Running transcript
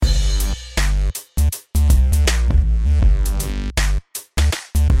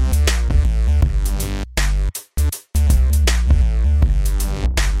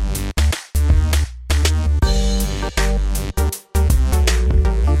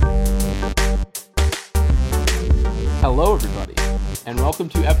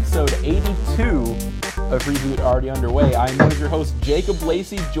welcome to episode 82 of Reboot Already Underway. I'm one of your hosts, Jacob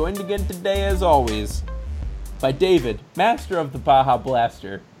Lacey, joined again today, as always, by David, master of the Baja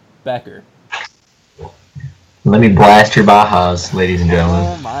Blaster, Becker. Let me blast your Bajas, ladies and gentlemen.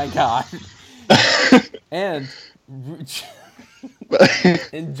 Oh my god. And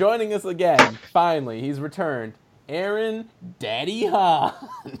joining us again, finally, he's returned, Aaron Daddy Han.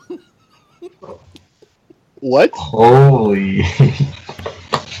 What? Holy.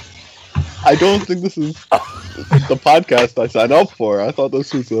 I don't think this is the podcast I signed up for. I thought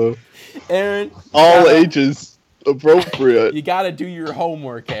this was Aaron, all ages appropriate. You gotta do your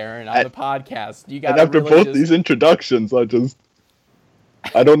homework, Aaron, on the podcast. You gotta and after really both these introductions, I don't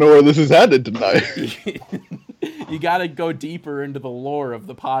know where this is headed tonight. You gotta go deeper into the lore of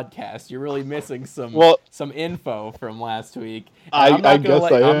the podcast. You're really missing some info from last week. I guess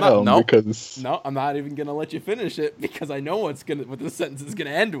I am. No, I'm not even gonna let you finish it because I know what the sentence is gonna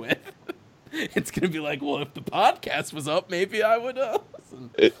end with. It's gonna be like, well, if the podcast was up, maybe I would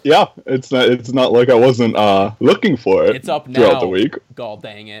listen. It's not like I wasn't looking for it. It's up now throughout the week. God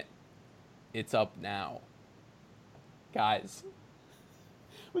dang it, it's up now, guys.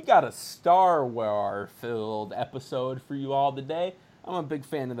 We got a Star Wars-filled episode for you all today. I'm a big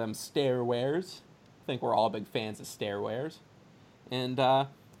fan of them stairwares. I think we're all big fans of stairwares. And I'm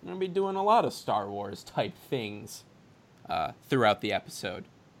going to be doing a lot of Star Wars-type things throughout the episode.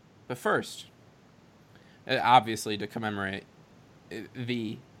 But first, obviously to commemorate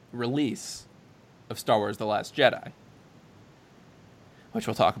the release of Star Wars The Last Jedi, which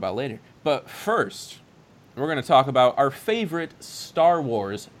we'll talk about later. But first, we're going to talk about our favorite Star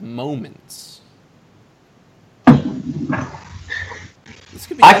Wars moments. I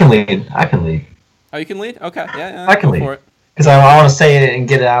can lead. Oh, you can lead? Okay, yeah. I can lead. Because I want to say it and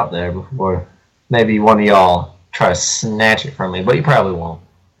get it out there before maybe one of y'all try to snatch it from me, but you probably won't.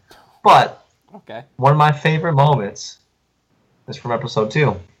 But okay, one of my favorite moments is from episode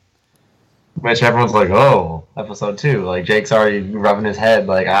 2. Which everyone's like, oh, episode 2. Like, Jake's already rubbing his head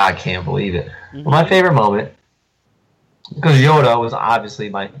like, I can't believe it. Mm-hmm. But my favorite moment, because Yoda was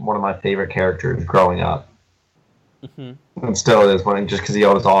obviously one of my favorite characters growing up. Mm-hmm. And still is, just because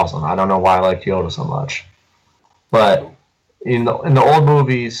Yoda's awesome. I don't know why I like Yoda so much. But in the old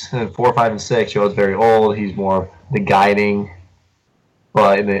movies, in 4, 5, and 6, Yoda's very old. He's more the guiding.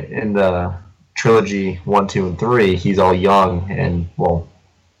 But in the trilogy 1, 2, and 3, he's all young and,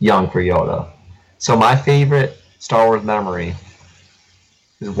 young for Yoda. So my favorite Star Wars memory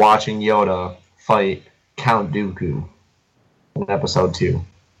is watching Yoda fight Count Dooku in episode 2.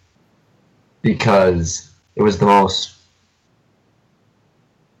 Because it was the most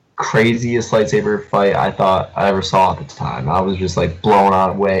craziest lightsaber fight I thought I ever saw at the time. I was just like blown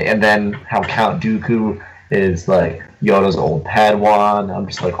away. And then how Count Dooku is like Yoda's old Padawan. I'm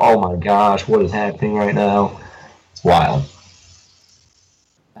just like, oh my gosh, what is happening right now? It's wild.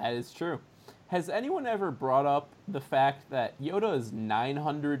 That is true. Has anyone ever brought up the fact that Yoda is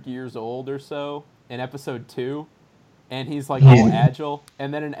 900 years old or so in episode 2, and he's like all agile,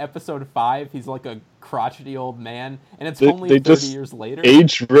 and then in episode 5 he's like a crotchety old man, and it's only 30 years later?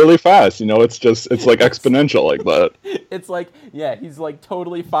 Age really fast, it's like exponential like that. It's like, yeah, he's like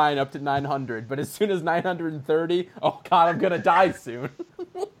totally fine up to 900, but as soon as 930, oh god, I'm gonna die soon.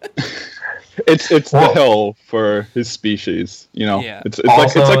 It's the hill for his species, Yeah. It's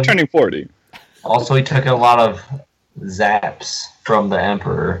like turning 40. Also, he took a lot of zaps from the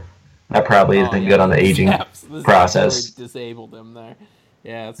Emperor. That probably isn't good on the aging process. Really disabled him there.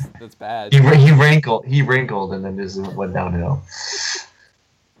 Yeah, that's bad. He wrinkled, and then just went downhill.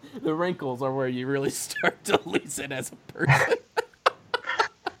 The wrinkles are where you really start to lose it as a person.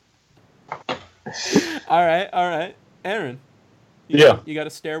 All right, Aaron. You got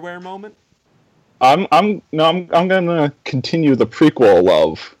a stairware moment? I'm gonna continue the prequel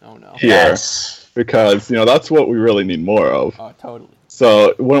love. Oh no. Here, yes. Because that's what we really need more of. Oh, totally.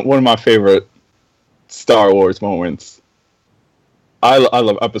 So one of my favorite Star Wars moments. I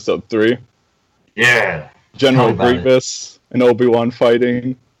love episode 3. Yeah. General Grievous and Obi-Wan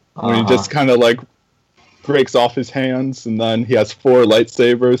fighting. When he just kind of like breaks off his hands, and then he has 4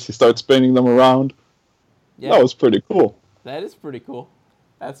 lightsabers. He starts spinning them around. Yeah. That was pretty cool. That is pretty cool.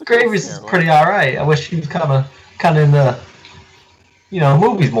 That's Grievous is pretty alright. I wish he was kind of in the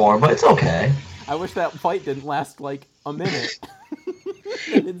movies more, but it's okay. I wish that fight didn't last like a minute.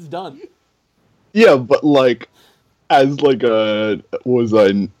 And it's done. Yeah, but like as like was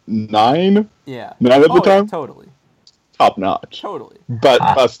I 9? Yeah. 9 at the time? Yeah, totally. Top notch. Totally.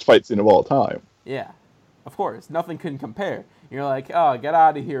 Best fight scene of all time. Yeah. Of course. Nothing can compare. You're like, oh, get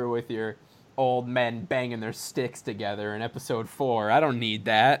out of here with your old men banging their sticks together in episode 4. I don't need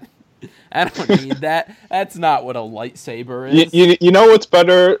that. I don't need that. That's not what a lightsaber is. You know what's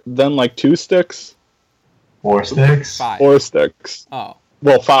better than like 2 sticks? 4 sticks? 5. 4 sticks. Oh.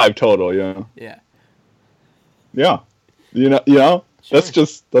 Well, 5 total, yeah. Yeah. Yeah. You know, Sure.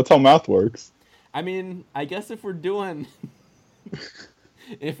 that's how math works. I mean, I guess if we're doing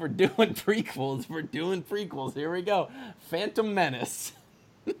prequels, here we go. Phantom Menace.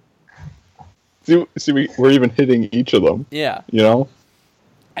 See, we're even hitting each of them. Yeah. You know?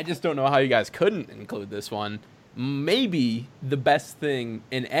 I just don't know how you guys couldn't include this one. Maybe the best thing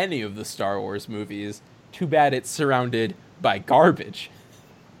in any of the Star Wars movies, too bad it's surrounded by garbage,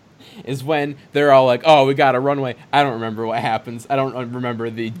 is when they're all like, oh, we got a runway. I don't remember what happens. I don't remember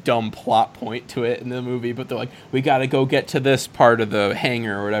the dumb plot point to it in the movie, but they're like, we got to go get to this part of the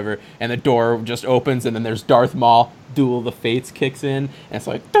hangar or whatever, and the door just opens, and then there's Darth Maul, Duel of the Fates kicks in, and it's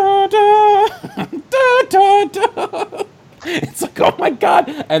like, da da, da da da. It's like, oh my god.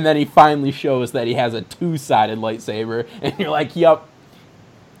 And then he finally shows that he has a 2-sided lightsaber, and you're like, yup.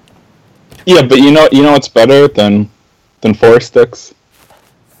 Yeah, but you know what's better than 4 sticks?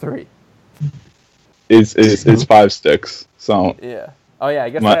 3. Is 5 sticks. So Yeah. Oh yeah,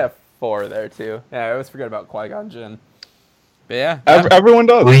 I guess I have 4 there too. Yeah, I always forget about Qui-Gon Jinn. But yeah. everyone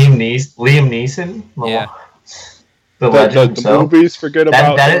does. Liam Neeson? Yeah. The legend the himself. movies forget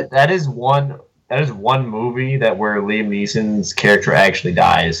about that is one movie where Liam Neeson's character actually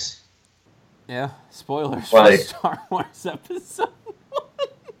dies. Yeah. Spoilers Like- for Star Wars episode.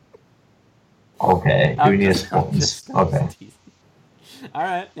 Okay, do we need I'm spoilers? Okay. teasing. All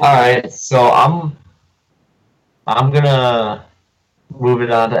right. All right, so I'm gonna move it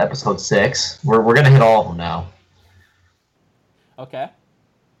on to episode 6. We're gonna hit all of them now. Okay.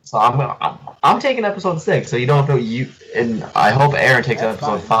 So I'm taking episode 6. So you don't have to and I hope Aaron takes That's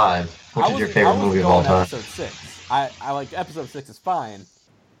episode fine. 5, which is your favorite movie of all time. Episode 6. I like episode 6 is fine.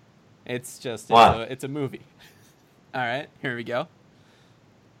 It's just Wow. it's a movie. All right, here we go.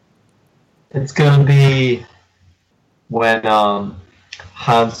 It's gonna be when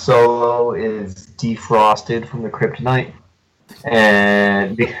Han Solo is defrosted from the kryptonite,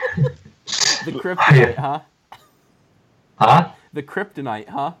 and The kryptonite, huh? huh? The kryptonite,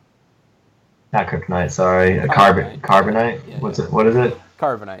 huh? Not kryptonite, sorry, carbonite. Yeah, What's it? What is it?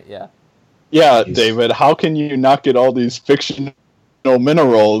 Carbonite, yeah. Yeah, David, how can you not get all these fictional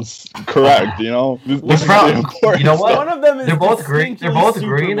minerals correct, you know? This is probably- the important you know what? stuff. One of them is They're both green. They're both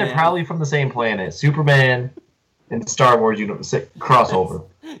green. They're Superman. probably from the same planet. Superman and Star Wars crossover.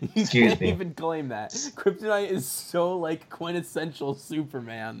 You Excuse can't me. even claim that. Kryptonite is so like quintessential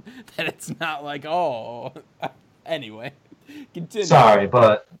Superman that it's not like, oh. Anyway, continue. Sorry,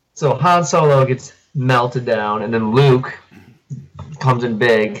 but so Han Solo gets melted down, and then Luke comes in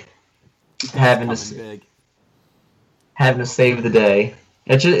big, having Coming big. to save the day.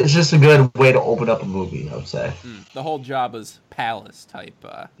 It's just a good way to open up a movie, I would say. The whole Jabba's palace type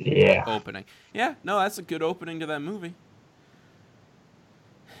Yeah. opening. Yeah, no, that's a good opening to that movie.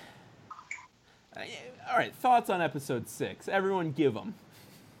 All right, thoughts on episode 6. Everyone give them.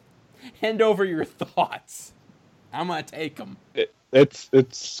 Hand over your thoughts. I'm going to take them.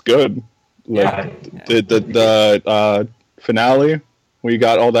 It's good. Like Yeah. the finale, we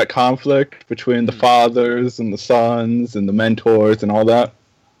got all that conflict between the fathers and the sons and the mentors and all that.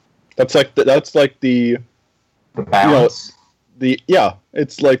 That's like the The balance.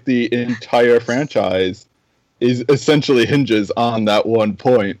 it's like the entire franchise is essentially hinges on that one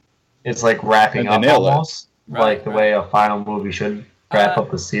point. It's like wrapping And up they nail it. almost, like the way a final movie should wrap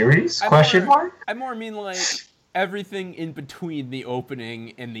up a series? Question mark? I more mean like everything in between the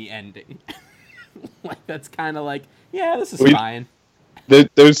opening and the ending. Like that's kind of like, yeah, this is fine.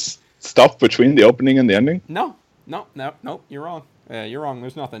 There's stuff between the opening and the ending. No, you're wrong. You're wrong.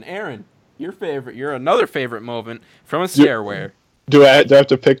 There's nothing. Aaron, you're another favorite moment from a Scareware. Do I have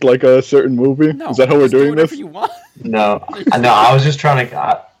to pick like a certain movie? No, Is that how we're just do doing whatever this? you want. No. I was just trying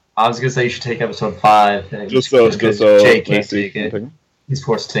to. I was gonna say you should take episode 5. And Just so Jake can't Lacey take can it. pick it. He's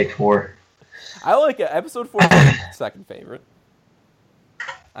forced to take 4. I like it. Episode 4 is my second favorite.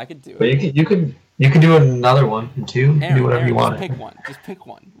 I could do But it. you can do another one and 2. You can do whatever you want. Just pick one. Just pick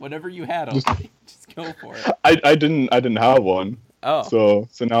one. Whatever you had on. Just go for it. I didn't have one. Oh. So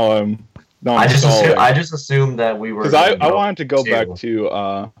now I'm I stalling. just assumed that we were. Because I wanted to go back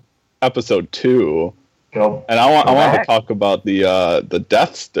to episode 2, Go. and I wanted to back. talk about the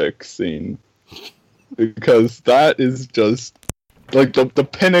death stick scene, because that is just like the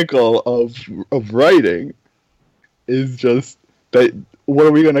pinnacle of writing. Is just that. What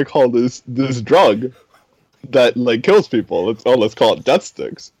are we gonna call this drug? that like kills people. Let's call it death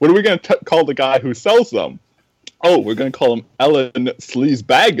sticks. What are we gonna call the guy who sells them? Oh, we're gonna call him Ellen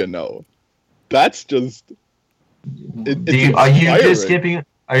Sleazebagano. That's just. Are you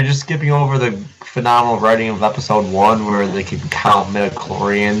just skipping over the phenomenal writing of episode 1 where they could count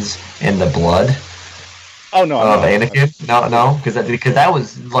midichlorians in the blood? Oh no! Anakin? No, because that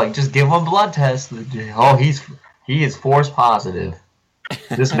was like just give him a blood test. Oh, he is Force positive.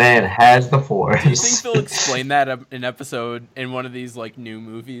 This man has the Force. Do you think they'll explain that in one of these like new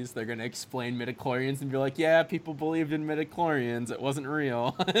movies? They're gonna explain midichlorians and be like, "Yeah, people believed in midichlorians. It wasn't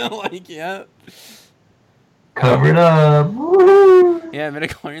real." Like, yeah. Covered up. Woo! Yeah,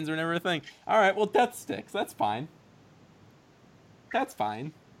 midichlorians were never a thing. All right, well, death sticks. That's fine. That's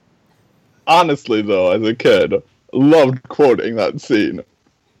fine. Honestly, though, as a kid, loved quoting that scene.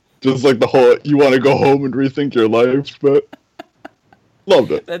 Just like the whole "you want to go home and rethink your life" bit.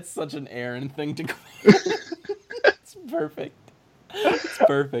 Loved it. That's such an Aaron thing to quote. It's perfect. It's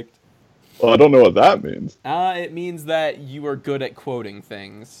perfect. Well, I don't know what that means. It means that you are good at quoting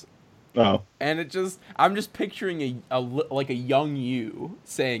things. Oh. And I'm just picturing a young you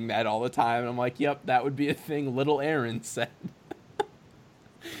saying that all the time, and I'm like, yep, that would be a thing little Aaron said.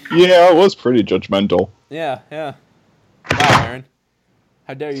 Yeah, it was pretty judgmental. Yeah. Wow, Aaron.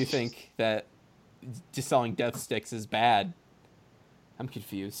 How dare you think that just selling death sticks is bad? I'm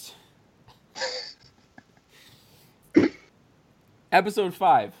confused. Episode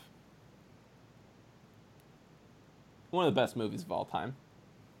 5. One of the best movies of all time.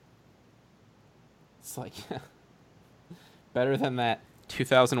 It's like better than that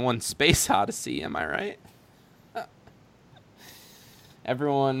 2001 Space Odyssey, am I right?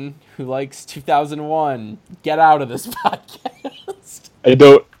 Everyone who likes 2001, get out of this podcast. I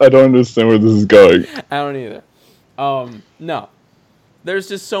don't understand where this is going. I don't either. No. There's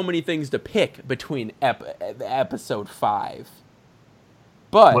just so many things to pick between episode 5.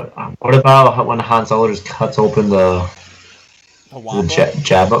 But what about when Han Solo just cuts open the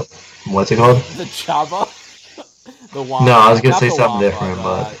Jabba? What's it called? The Jabba? The Wamba. No, I was going to say something Wamba, different,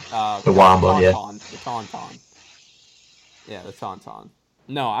 but the Wamba, Tauntaun, yeah. The Tauntaun. Yeah, the Tauntaun.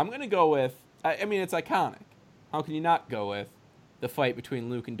 No, I'm going to go with... I mean, it's iconic. How can you not go with the fight between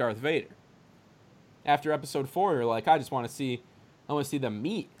Luke and Darth Vader? After episode 4, you're like, I want to see them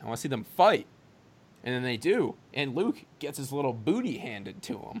meet. I want to see them fight. And then they do. And Luke gets his little booty handed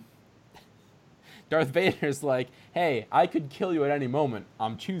to him. Darth Vader's like, hey, I could kill you at any moment.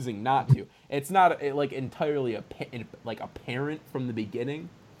 I'm choosing not to. It's not like entirely apparent from the beginning.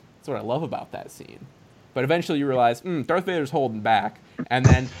 That's what I love about that scene. But eventually you realize, Darth Vader's holding back. And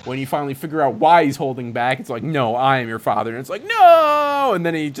then when you finally figure out why he's holding back, it's like, no, I am your father. And it's like, no! And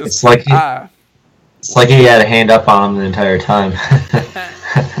then he just... It's like he had a hand up on him the entire time.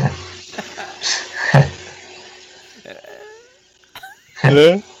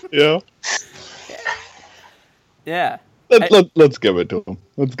 Yeah. Yeah. Let's give it to him.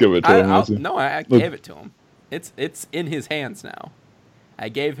 Let's give it to him. I gave it to him. It's in his hands now. I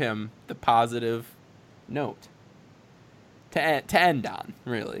gave him the positive note to end on,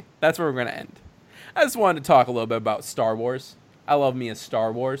 really. That's where we're going to end. I just wanted to talk a little bit about Star Wars. I love me a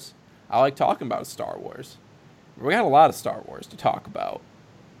Star Wars. I like talking about Star Wars. We got a lot of Star Wars to talk about.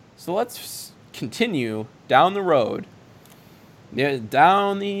 So let's continue down the road. Yeah,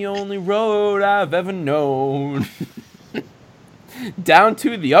 down the only road I've ever known. Down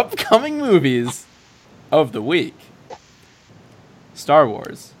to the upcoming movies of the week. Star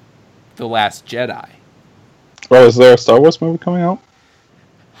Wars: The Last Jedi. Oh, is there a Star Wars movie coming out?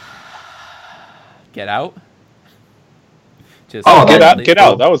 Get Out? Get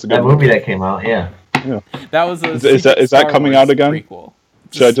Out. That was a good movie that came out, yeah. That was is that coming out again? Prequel.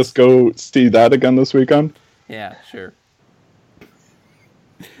 Should I just go see that again this weekend? Yeah, sure.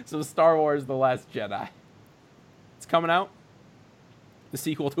 So Star Wars: The Last Jedi. It's coming out. The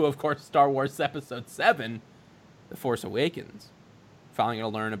sequel to, of course, Star Wars Episode 7, The Force Awakens. Finally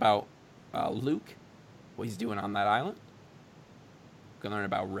going to learn about Luke, what he's doing on that island. Going to learn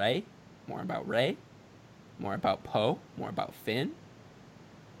about Rey, more about Poe, more about Finn.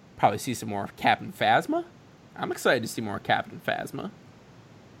 Probably see some more of Captain Phasma. I'm excited to see more of Captain Phasma.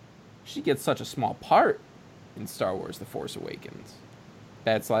 She gets such a small part in Star Wars The Force Awakens.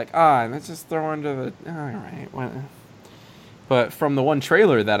 That's like, let's just throw her into the... Alright, well... But from the one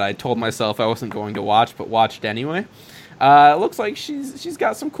trailer that I told myself I wasn't going to watch, but watched anyway, it looks like she's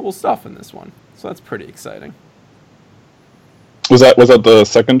got some cool stuff in this one. So that's pretty exciting. Was that the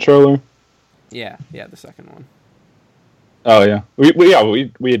second trailer? Yeah, the second one. Oh yeah,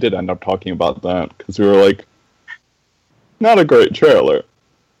 we did end up talking about that because we were like, not a great trailer.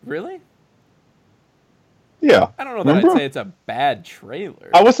 Really? Yeah. I don't know that I'd say it's a bad trailer.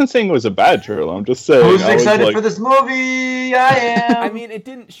 I wasn't saying it was a bad trailer. I'm just saying. Who's excited for this movie? I am. I mean, it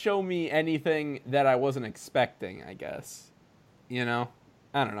didn't show me anything that I wasn't expecting, I guess. You know?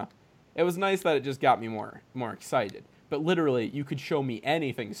 I don't know. It was nice that it just got me more excited. But literally, you could show me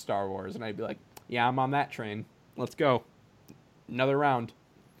anything Star Wars, and I'd be like, yeah, I'm on that train. Let's go. Another round.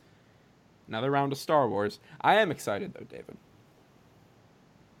 Another round of Star Wars. I am excited, though, David.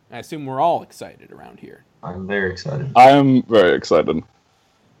 I assume we're all excited around here. I'm very excited. I am very excited.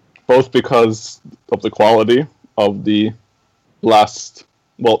 Both because of the quality of the last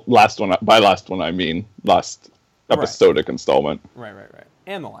one. By last one, I mean last episodic installment. Right.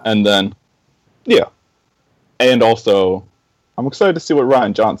 And the last. And then, yeah. And also, I'm excited to see what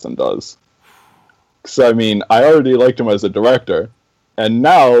Rian Johnson does. Because, I mean, I already liked him as a director. And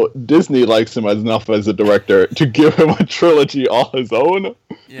now Disney likes him enough as a director to give him a trilogy all his own.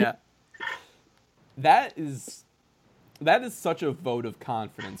 Yeah. That is such a vote of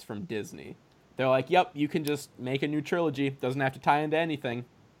confidence from Disney. They're like, yep, you can just make a new trilogy. Doesn't have to tie into anything.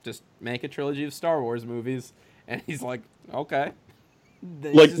 Just make a trilogy of Star Wars movies. And he's like, okay.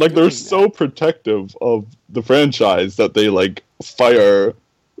 Like they're so protective of the franchise that they, like, fire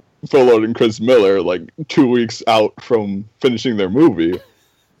Phil Lord and Chris Miller, like, 2 weeks out from finishing their movie.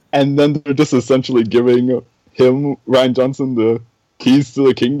 And then they're just essentially giving him, Rian Johnson, the keys to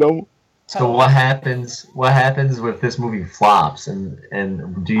the kingdom. So what happens if this movie flops? And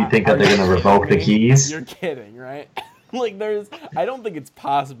do you think that they're going to revoke the keys? You're kidding, right? Like, I don't think it's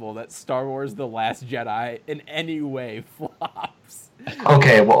possible that Star Wars The Last Jedi in any way flops.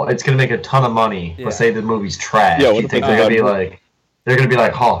 Okay, well, it's going to make a ton of money. Yeah. Let's say the movie's trash. Yeah, you think they're going to be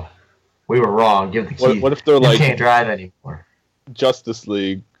like, oh, we were wrong, give the keys. What if they're like, you can't drive anymore? Justice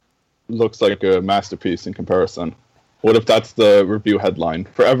League looks like a masterpiece in comparison. What if that's the review headline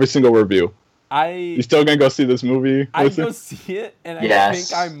for every single review? You still gonna go see this movie? I'd go see it, and I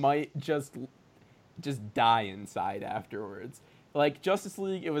think I might just die inside afterwards. Like, Justice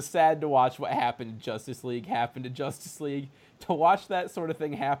League, it was sad to watch what happened to Justice League happen to Justice League. To watch that sort of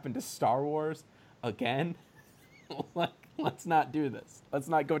thing happen to Star Wars again, like, let's not do this. Let's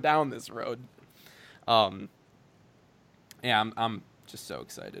not go down this road. Yeah, I'm just so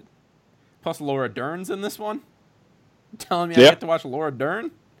excited. Plus, Laura Dern's in this one. Telling me I get to watch Laura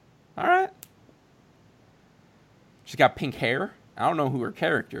Dern? All right. She's got pink hair. I don't know who her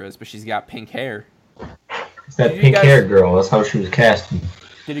character is, but she's got pink hair. It's that pink hair girl. That's how she was casted.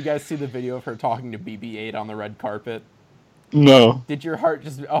 Did you guys see the video of her talking to BB-8 on the red carpet? No. Did your heart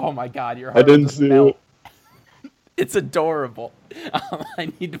just... Oh, my God. Your heart I didn't see melt. it. It's adorable.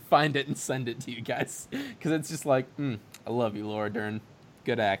 I need to find it and send it to you guys. Because it's just like, I love you, Laura Dern.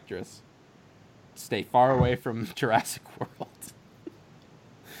 Good actress. Stay far away from Jurassic World.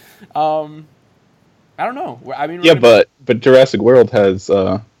 I don't know. I mean, yeah, but Jurassic World has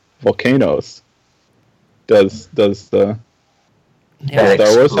volcanoes. Does the Star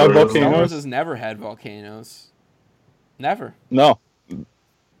Wars have volcanoes? Star Wars has never had volcanoes. Never. No.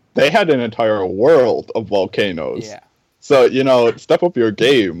 They had an entire world of volcanoes. Yeah. So, step up your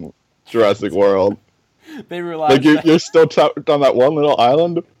game, Jurassic World. They realized you're still trapped on that one little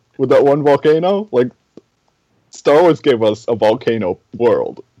island with that one volcano. Like, Star Wars gave us a volcano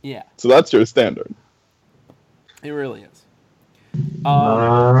world. Yeah. So that's your standard. It really is.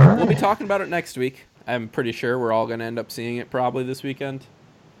 We'll be talking about it next week. I'm pretty sure we're all going to end up seeing it probably this weekend.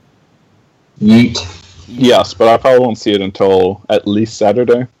 Yeet. Yes, but I probably won't see it until at least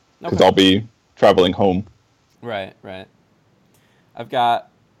Saturday. Because Okay. I'll be traveling home. Right. I've got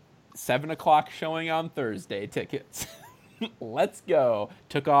 7 o'clock showing on Thursday tickets. Let's go.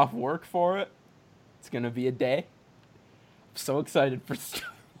 Took off work for it. It's going to be a day. I'm so excited for Star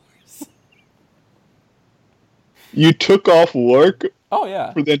Wars. You took off work Oh,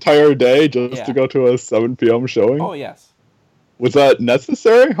 yeah. for the entire day just to go to a 7 p.m. showing? Oh, yes. Was that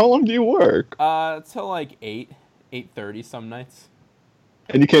necessary? How long do you work? Till like 8:30 some nights.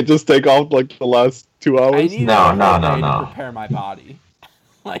 And you can't just take off like the last 2 hours? I need No. to prepare my body.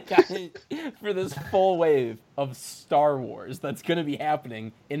 For this full wave of Star Wars that's going to be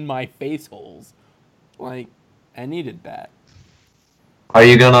happening in my face holes. Like, I needed that. Are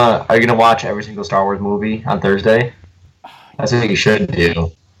you gonna watch every single Star Wars movie on Thursday? That's what you should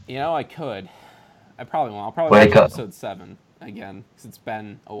do. I could. I probably won't. I'll probably watch episode 7 again, because it's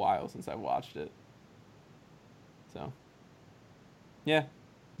been a while since I watched it. So, yeah.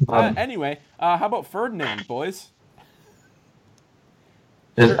 Anyway, how about Ferdinand, boys?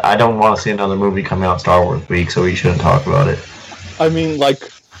 I don't want to see another movie coming out Star Wars week, so we shouldn't talk about it. I mean,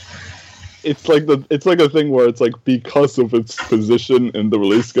 it's like a thing where it's like because of its position in the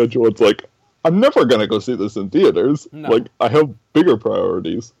release schedule, it's like I'm never gonna go see this in theaters. No. Like, I have bigger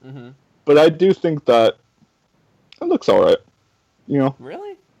priorities. Mm-hmm. But I do think that it looks alright. You know?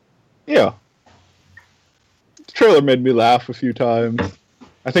 Really? Yeah. The trailer made me laugh a few times.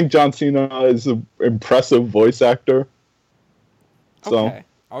 I think John Cena is an impressive voice actor. So. Okay,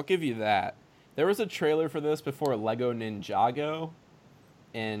 I'll give you that. There was a trailer for this before Lego Ninjago,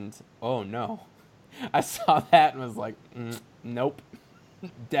 and oh no. I saw that and was like, nope.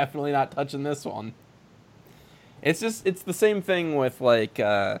 Definitely not touching this one. It's the same thing with like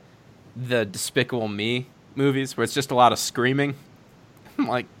the Despicable Me movies where it's just a lot of screaming.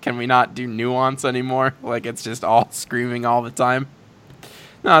 Like, can we not do nuance anymore? Like, it's just all screaming all the time.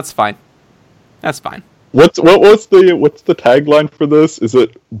 No, that's fine. That's fine. What's the tagline for this? Is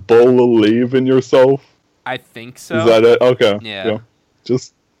it believe in yourself? I think so. Is that it? Okay. Yeah.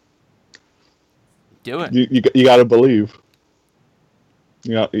 Just do it. You gotta believe.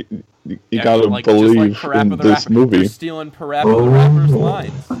 You gotta like, believe just like in this movie. They're stealing Parappa the Rapper's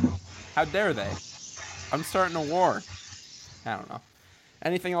lines. How dare they? I'm starting a war. I don't know.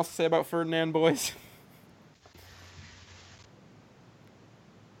 Anything else to say about Ferdinand, boys?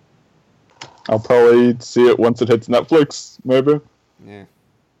 I'll probably see it once it hits Netflix, maybe. Yeah.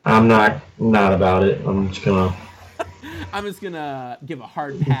 I'm not about it. I'm just gonna give a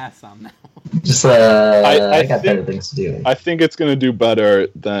hard pass on that one. Just I got better things to do. I think it's gonna do better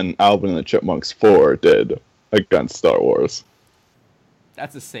than Alvin and the Chipmunks 4 did against Star Wars.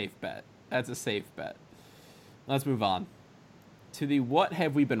 That's a safe bet. Let's move on to the What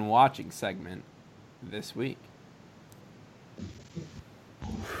Have We Been Watching segment this week.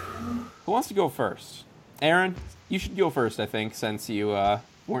 Who wants to go first? Aaron, you should go first, I think, since you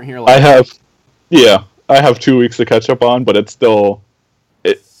weren't here last week. I have 2 weeks to catch up on, but it's still...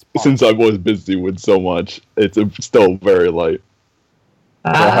 since I was busy with so much, it's still very light.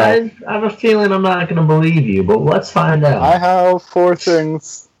 I have a feeling I'm not going to believe you, but let's find out. I have 4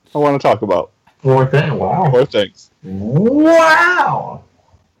 things I want to talk about. 4 things? Wow. 4 things. Wow!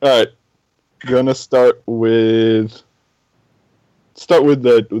 Alright. Gonna start with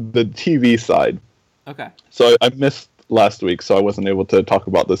the TV side. Okay. So I missed last week, so I wasn't able to talk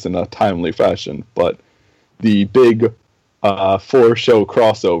about this in a timely fashion, but the big 4-show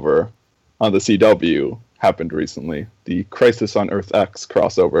crossover on the CW happened recently. The Crisis on Earth X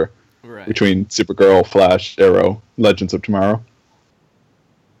crossover between Supergirl, Flash, Arrow, Legends of Tomorrow.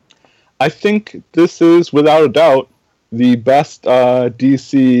 I think this is, without a doubt, the best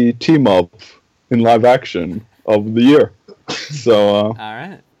DC team-up in live action of the year. So, all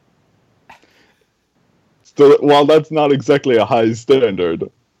right. So, while that's not exactly a high standard,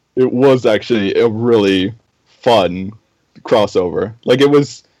 it was actually a really fun crossover. Like, it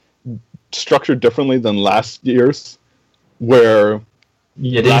was structured differently than last year's, where...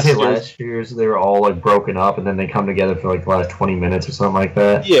 Yeah, did you say last year's they were all like broken up and then they come together for like the last 20 minutes or something like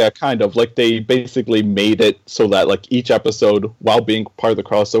that? Yeah, kind of. Like, they basically made it so that like each episode, while being part of the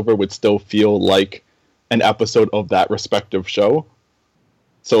crossover, would still feel like an episode of that respective show.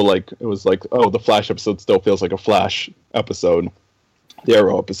 So like it was like, oh, the Flash episode still feels like a Flash episode. The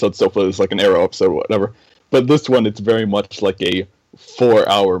Arrow episode still feels like an Arrow episode, whatever. But this one, it's very much like a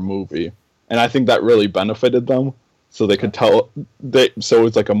 4-hour movie. And I think that really benefited them. So they could tell, so it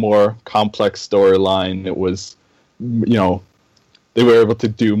was like a more complex storyline. It was, you know, they were able to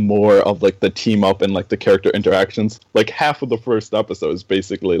do more of like the team up and like the character interactions. Like half of the first episode is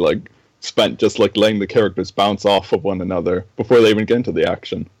basically like spent just like letting the characters bounce off of one another before they even get into the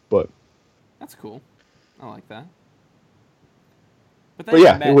action. But that's cool. I like that. But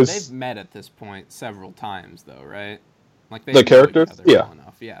they've met at this point several times, though, right? Like they the characters, well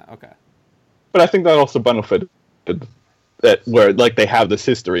enough. Yeah, okay. But I think that also benefited that where like they have this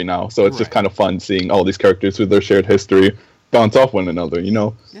history now, so it's just kind of fun seeing all these characters with their shared history bounce off one another. You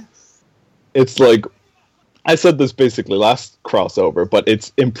know, It's like I said this basically last crossover, but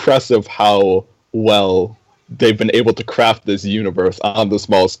it's impressive how well they've been able to craft this universe on the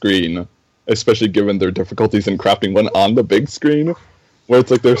small screen, especially given their difficulties in crafting one on the big screen, where it's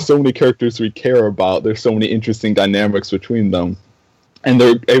like there's so many characters we care about, there's so many interesting dynamics between them, and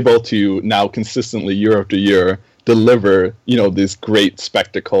they're able to now consistently year after year deliver, you know, this great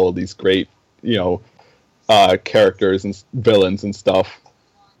spectacle, these great, you know, characters and villains and stuff.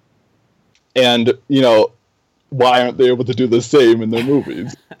 And, you know, why aren't they able to do the same in their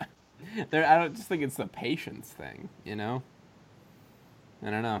movies? I don't just think it's the patience thing, you know?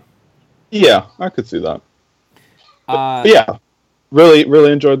 I don't know. Yeah, I could see that. But yeah,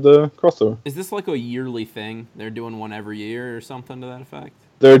 really enjoyed the crossover. Is this like a yearly thing? They're doing one every year or something to that effect?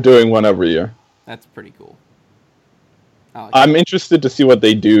 They're doing one every year. That's pretty cool. I'm interested to see what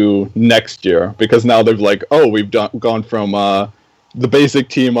they do next year, because now they've like, oh, we've gone from the basic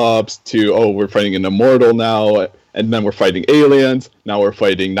team ups to, oh, we're fighting an immortal now, and then we're fighting aliens. Now we're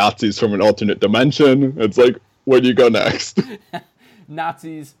fighting Nazis from an alternate dimension. It's like, where do you go next?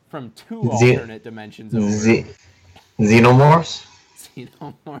 Nazis from 2 alternate dimensions over. Xenomorphs?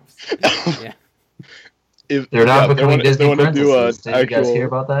 Xenomorphs. Yeah. If they're not becoming Disney princesses. Did you guys hear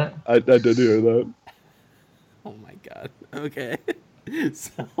about that? I did hear that. Oh my god. Okay.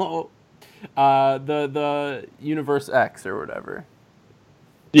 So, the Universe X or whatever.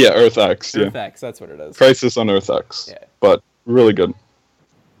 Yeah, Earth X. Earth X, that's what it is. Crisis on Earth X. Yeah. But really good.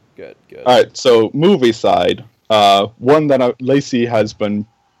 Good. All right, so movie side. One that Lacey has been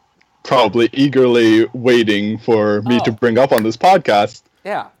probably eagerly waiting for me to bring up on this podcast.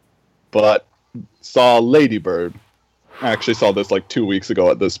 Yeah. But saw Lady Bird. I actually saw this like 2 weeks ago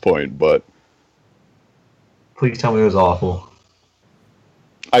at this point, but... Please tell me it was awful.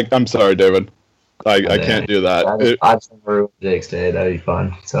 I'm sorry, David. I can't do that. I'd ruin Jake's day. That'd be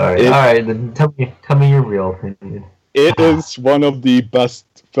fun. Sorry. All right, then tell me your real opinion. It is one of the best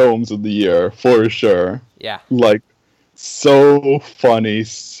films of the year, for sure. Yeah. Like, so funny,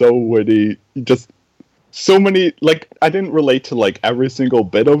 so witty. Just so many... Like, I didn't relate to, like, every single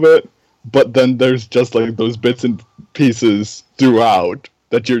bit of it, but then there's just, like, those bits and pieces throughout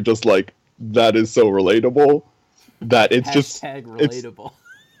that you're just like, that is so relatable. That it's just... relatable.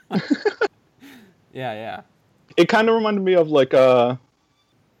 Yeah. It kind of reminded me of, like, The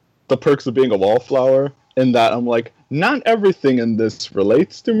Perks of Being a Wallflower, in that I'm like, not everything in this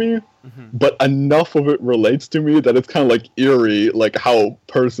relates to me, but enough of it relates to me that it's kind of, like, eerie, like, how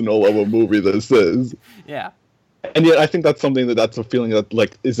personal of a movie this is. Yeah. And yet I think that's something that's a feeling that,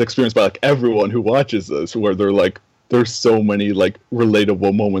 like, is experienced by, like, everyone who watches this, where they're like, there's so many, like,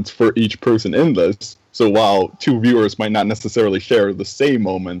 relatable moments for each person in this. So while two viewers might not necessarily share the same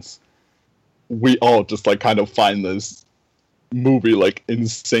moments, we all just, like, kind of find this movie, like,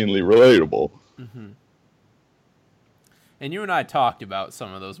 insanely relatable. Mm-hmm. And you and I talked about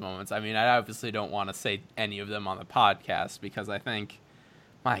some of those moments. I mean, I obviously don't want to say any of them on the podcast, because I think,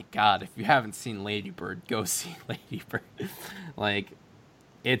 my God, if you haven't seen Lady Bird, go see Lady Bird. Like,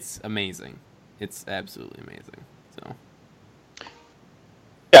 it's amazing. It's absolutely amazing. So,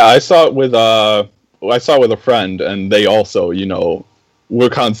 yeah, I saw it with a friend, and they also, you know, were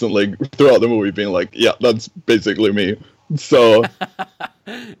constantly throughout the movie being like, yeah, that's basically me. So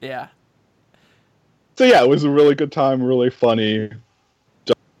yeah. So yeah, it was a really good time, really funny.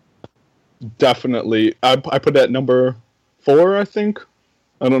 Definitely, I put it at number 4, I think.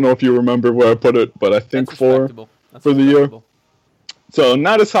 I don't know if you remember where I put it, but I think That's 4 for the year. So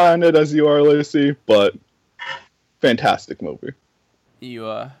not as high on it as you are, Lacey, but fantastic movie.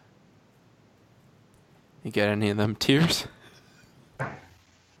 You get any of them tears?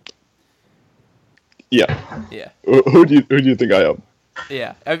 Yeah. Yeah. Who do you think I am?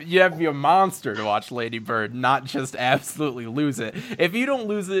 Yeah, you have to be a monster to watch Lady Bird, not just absolutely lose it. If you don't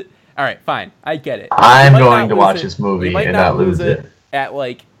lose it, all right, fine, I get it. I'm going to watch this movie and not lose it at,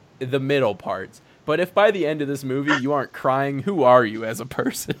 like, the middle parts. But if by the end of this movie you aren't crying, who are you as a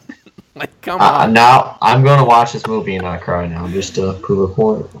person? Like, come on. Now I'm going to watch this movie and not cry now, just to prove a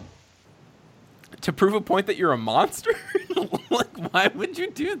point. To prove a point that you're a monster? Like, why would you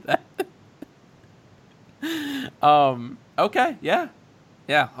do that? Okay, yeah.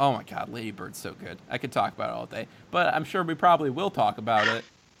 Yeah, oh my God, Lady Bird's so good. I could talk about it all day. But I'm sure we probably will talk about it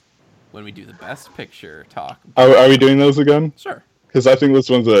when we do the Best Picture talk. Are we doing those again? Sure. Because I think this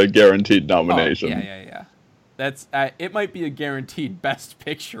one's a guaranteed nomination. Oh, yeah. That's it might be a guaranteed Best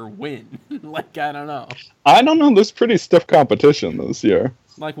Picture win. Like, I don't know. I don't know, there's pretty stiff competition this year.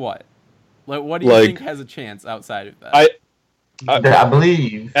 Like what? Like, what do you think has a chance outside of that? I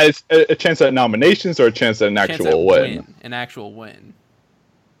believe. As a chance at nominations or a chance at an actual win? An actual win.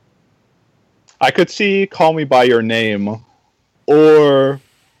 I could see Call Me By Your Name, or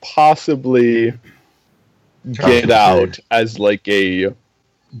possibly Get Out as, like, a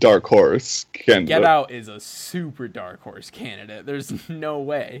dark horse candidate. Get Out is a super dark horse candidate. There's no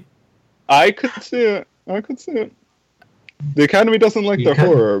way. I could see it. The Academy doesn't like the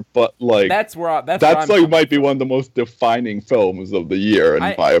horror, but, like, that's like might be one of the most defining films of the year,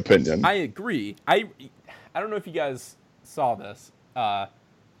 in my opinion. I agree. I don't know if you guys saw this.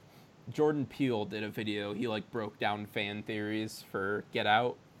 Jordan Peele did a video. He, like, broke down fan theories for Get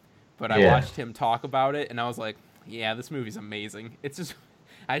Out, but I watched him talk about it, and I was like, yeah, this movie's amazing. It's just,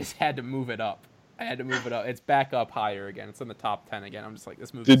 I just had to move it up. It's back up higher again. It's in the top 10 again. I'm just like,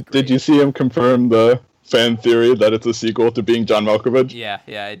 this movie's great. Did you see him confirm the fan theory that it's a sequel to Being John Malkovich? Yeah,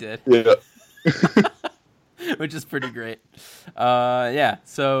 I did. Yeah. which is pretty great. Yeah,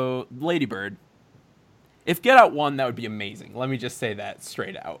 so Lady Bird. If Get Out won, that would be amazing. Let me just say that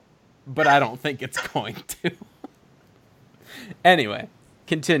straight out. But I don't think it's going to. Anyway,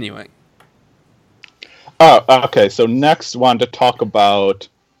 continuing. Okay, so next wanted to talk about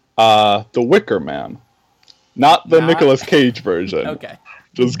The Wicker Man. Not the Nicolas Cage version. Okay.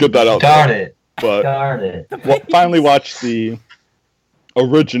 Just get that out Darn there. it. But Darn it. finally watched the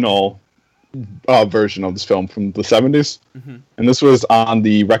original version of this film from the 70s. Mm-hmm. And this was on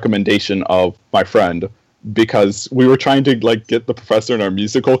the recommendation of my friend, because we were trying to get the professor in our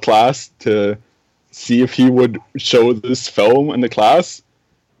musical class to see if he would show this film in the class,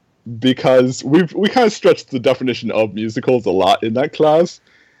 because we kind of stretched the definition of musicals a lot in that class.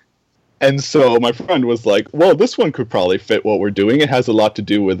 And so my friend was like, well, this one could probably fit what we're doing. It has a lot to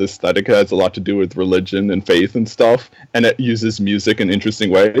do with aesthetic. It has a lot to do with religion and faith and stuff. And it uses music in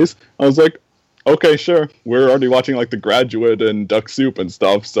interesting ways. I was like, okay, sure. We're already watching The Graduate and Duck Soup and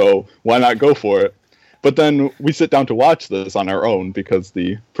stuff, so why not go for it? But then we sit down to watch this on our own, because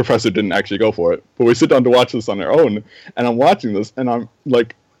the professor didn't actually go for it. But we sit down to watch this on our own, and I'm watching this, and I'm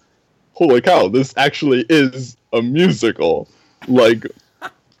like, holy cow, this actually is a musical.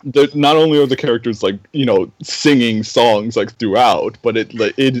 Not only are the characters singing songs throughout, but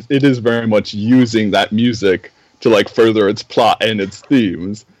it is very much using that music to further its plot and its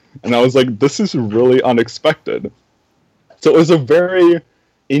themes. And I was like, this is really unexpected. So it was a very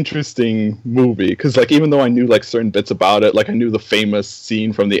interesting movie, because even though I knew certain bits about it, I knew the famous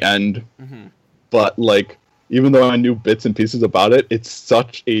scene from the end, Mm-hmm. but even though I knew bits and pieces about it, it's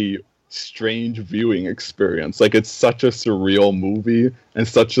such a strange viewing experience. It's such a surreal movie, and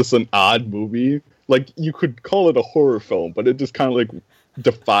such just an odd movie. You could call it a horror film, but it just kind of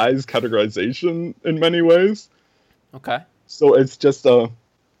defies categorization in many ways. Okay. So it's just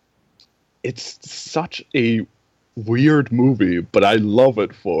it's such a weird movie, but I love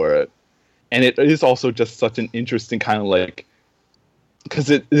it for it. And it is also just such an interesting kind of because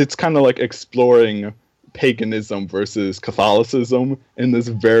it's kind of exploring paganism versus Catholicism in this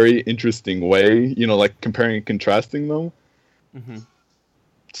very interesting way, comparing and contrasting them. Mm-hmm.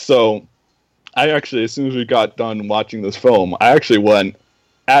 So I actually, as soon as we got done watching this film, I actually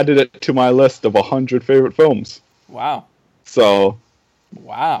added it to my list of 100 favorite films. Wow. So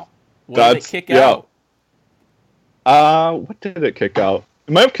wow. What did it kick out? What did it kick out?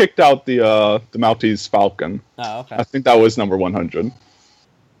 It might have kicked out the Maltese Falcon. Oh, okay. I think that was number 100.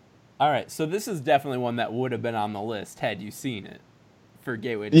 All right, so this is definitely one that would have been on the list had you seen it for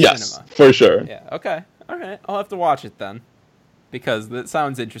Gateway to Yes, Cinema. for sure. Yeah, okay. All right, I'll have to watch it then, because that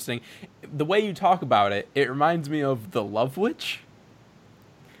sounds interesting. The way you talk about it, it reminds me of The Love Witch.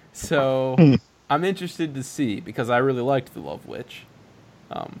 So I'm interested to see, because I really liked The Love Witch.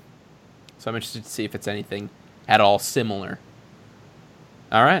 So I'm interested to see if it's anything at all similar.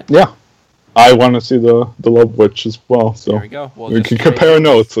 All right. Yeah. I want to see the Love Witch as well, so there we go. We can compare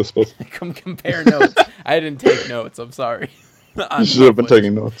notes, I suppose. Compare notes. I didn't take notes. I'm sorry. You should have been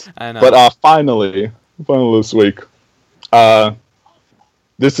taking notes. I know. But finally this week,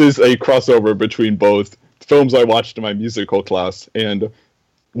 this is a crossover between both films I watched in my musical class and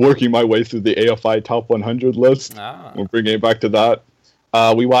working my way through the AFI Top 100 list. We're bringing it back to that.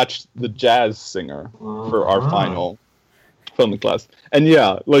 We watched The Jazz Singer for our final film class. And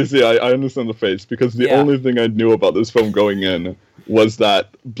yeah, I understand the face, because the only thing I knew about this film going in was that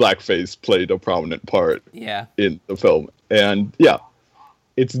blackface played a prominent part in the film. And yeah,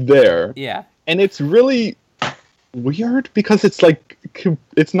 it's there. Yeah. And it's really weird, because it's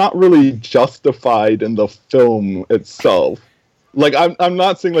it's not really justified in the film itself. I'm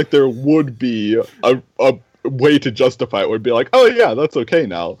not saying there would be a way to justify it, would be oh yeah, that's okay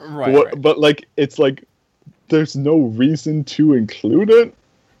now. Right. But it's there's no reason to include it,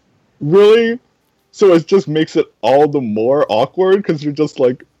 really. So it just makes it all the more awkward, because you're just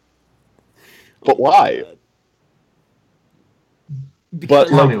but why? Because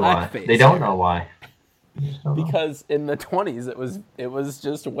Tell me why. They don't know why. Because in the 20s it was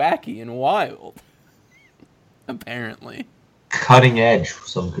just wacky and wild. Apparently. Cutting edge,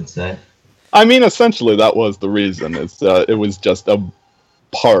 some could say. I mean, essentially that was the reason. It was just a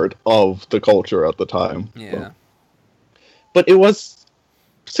part of the culture at the time. Yeah. But it was...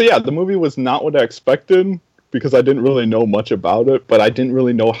 So yeah, the movie was not what I expected, because I didn't really know much about it, but I didn't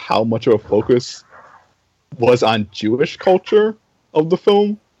really know how much of a focus was on Jewish culture of the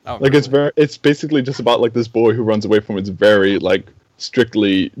film. Oh, really? It's basically just about this boy who runs away from his very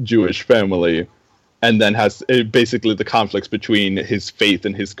strictly Jewish family, and then has basically the conflicts between his faith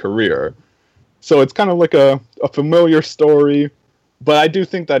and his career. So it's kind of a familiar story, But I do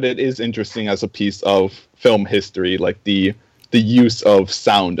think that it is interesting as a piece of film history, like the use of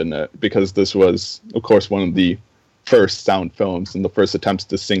sound in it, because this was, of course, one of the first sound films and the first attempts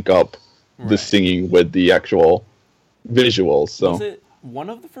to sync up the singing with the actual visuals. So was it one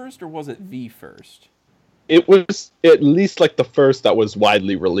of the first, or was it the first? It was at least like the first that was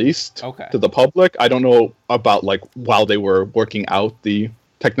widely released to the public. I don't know about like while they were working out the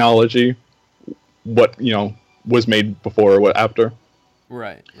technology, what was made before or what after.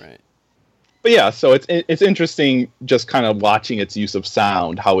 Right. But yeah, so it's interesting just kind of watching its use of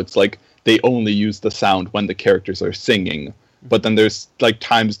sound, how it's like they only use the sound when the characters are singing. But then there's like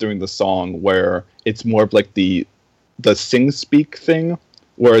times during the song where it's more of like the sing speak thing,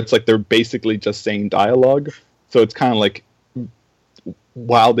 where it's like they're basically just saying dialogue. So it's kind of like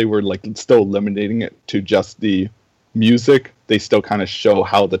while they were like still eliminating it to just the music, they still kind of show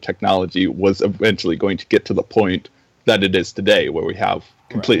how the technology was eventually going to get to the point that it is today, where we have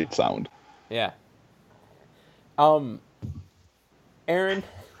complete sound. Yeah. Aaron,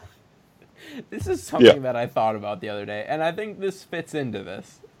 this is something that I thought about the other day, and I think this fits into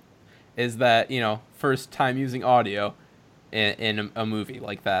this, is that, first time using audio in a movie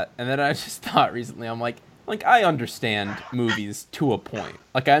like that. And then I just thought recently, I'm like I understand movies to a point.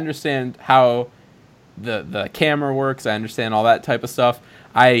 Like, I understand how the camera works. I understand all that type of stuff.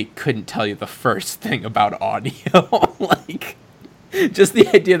 I couldn't tell you the first thing about audio. Like, just the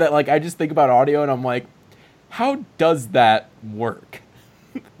idea that, like, I just think about audio and I'm like, how does that work?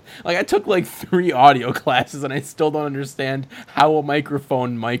 Like, I took like 3 audio classes and I still don't understand how a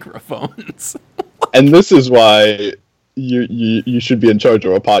microphone microphones. And this is why you should be in charge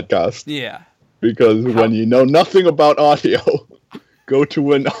of a podcast. Yeah. Because when you know nothing about audio, go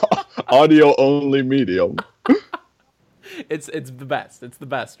to an audio-only medium. It's the best. It's the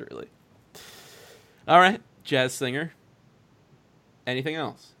best, really. All right, jazz singer. Anything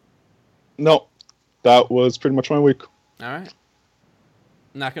else? No, that was pretty much my week. All right.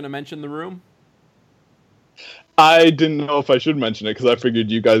 Not going to mention The Room? I didn't know if I should mention it because I figured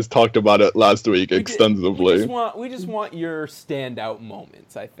you guys talked about it last week extensively. We just want your standout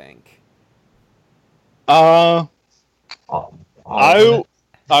moments, I think. I don't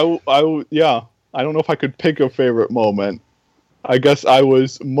know if I could pick a favorite moment. I guess I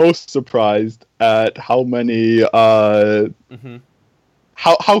was most surprised at how many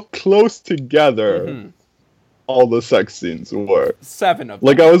how close together all the sex scenes were. 7 of them.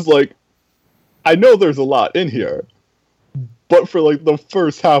 Like, I was like, I know there's a lot in here, but for like the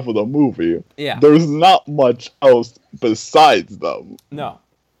first half of the movie, there's not much else besides them. No.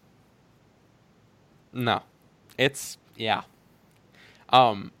 It's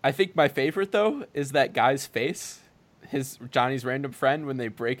I think my favorite though is that guy's face, Johnny's random friend, when they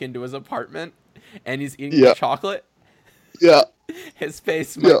break into his apartment and he's eating the chocolate. Yeah. His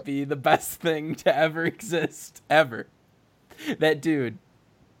face might be the best thing to ever exist, ever. That dude,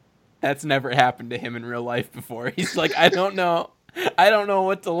 that's never happened to him in real life before. He's like, I don't know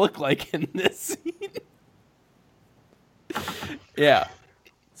what to look like in this scene. Yeah.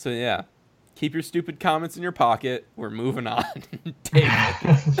 So yeah. Keep your stupid comments in your pocket. We're moving on.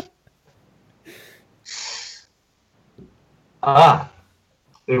 David.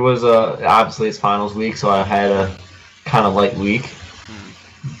 It was obviously it's finals week, so I had a kind of light week.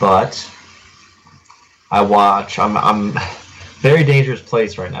 But I'm very dangerous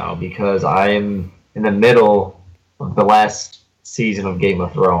place right now because I am in the middle of the last season of Game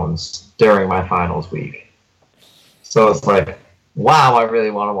of Thrones during my finals week. So it's like, wow, I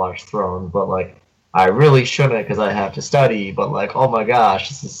really want to watch Thrones, but like I really shouldn't because I have to study. But like, oh my gosh,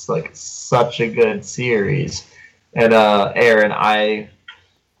 this is like such a good series. And Aaron, I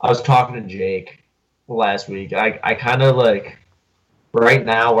was talking to Jake last week. I kind of like right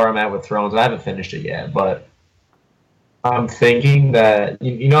now where I'm at with Thrones. I haven't finished it yet, but I'm thinking that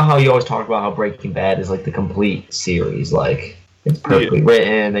you know how you always talk about how Breaking Bad is like the complete series, like it's perfectly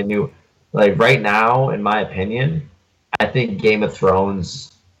written. They knew, like right now, in my opinion, I think Game of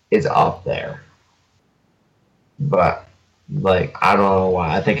Thrones is up there. But like I don't know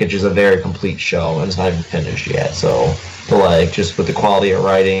why. I think it's just a very complete show and it's not even finished yet. So but like just with the quality of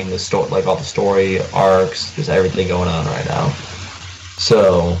writing, the story, like all the story arcs, just everything going on right now.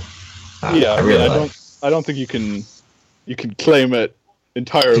 So I don't think you can claim it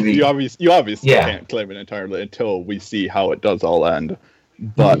entirely. You obviously can't claim it entirely until we see how it does all end.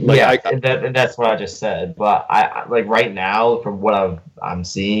 But like, and that's what I just said. But I like right now, from what I'm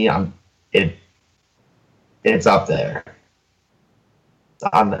seeing, it's up there.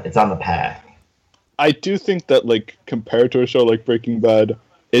 It's on the path. I do think that like compared to a show like Breaking Bad,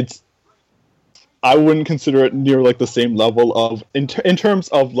 it's I wouldn't consider it near like the same level of in terms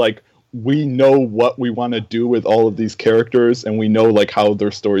of like we know what we want to do with all of these characters, and we know like how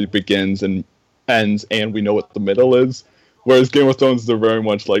their story begins and ends, and we know what the middle is. Whereas Game of Thrones, they're very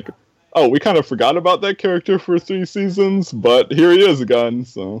much like, oh, we kind of forgot about that character for 3 seasons, but here he is again.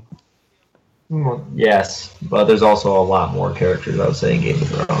 So yes, but there's also a lot more characters, I would say, in Game of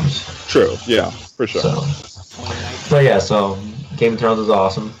Thrones. True, yeah, for sure. So Game of Thrones is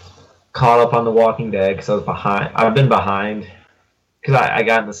awesome. Caught up on The Walking Dead because I was behind. I've been behind because I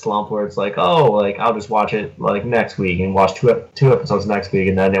got in the slump where it's like, oh, like I'll just watch it like next week and watch two episodes next week,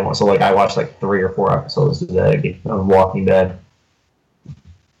 and then I watched like 3 or 4 episodes today of Walking Dead,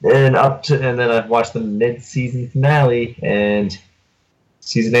 and then I've watched the mid-season finale, and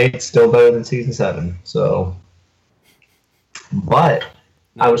season 8's still better than season 7. So, but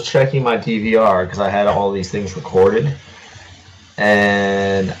I was checking my DVR because I had all these things recorded.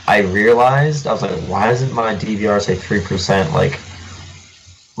 And I realized, I was like, why doesn't my DVR say 3%? Like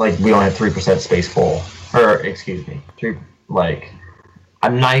we don't have 3% space full. Or, excuse me,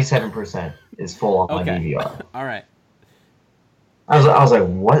 97% is full on my DVR. All right. I was like,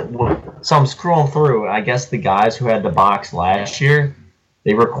 what? So I'm scrolling through, and I guess the guys who had the box last year,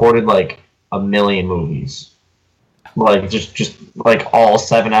 they recorded like 1 million movies. Like just like all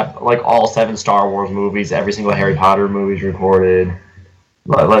 7 Star Wars movies, every single Harry Potter movie's recorded,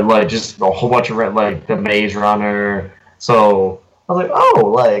 like just a whole bunch of like the Maze Runner. So I was like,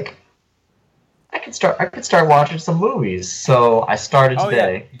 oh, like I could start watching some movies. So I started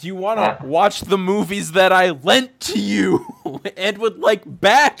today. Yeah. Do you want to watch the movies that I lent to you and would like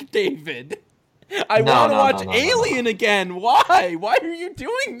back, David? I want to watch Alien again. Why? Why are you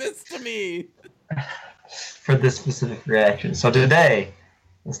doing this to me? For this specific reaction. So today,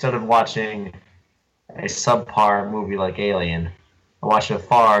 instead of watching a subpar movie like Alien, I watched a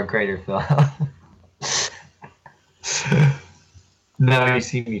far greater film. Now You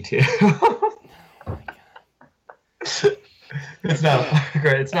See Me Too. It's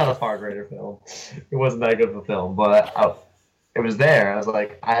not a far greater film. It wasn't that good of a film, but it was there. I was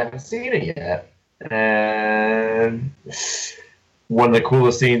like, I haven't seen it yet. And one of the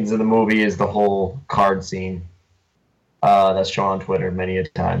coolest scenes in the movie is the whole card scene that's shown on Twitter many a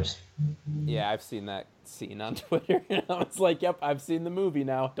times. Yeah, I've seen that scene on Twitter, and I was like, yep, I've seen the movie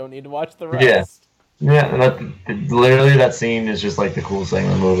now. Don't need to watch the rest. Yeah, literally that scene is just like the coolest thing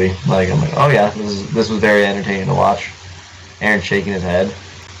in the movie. Like, I'm like, oh yeah, this was very entertaining to watch. Aaron shaking his head.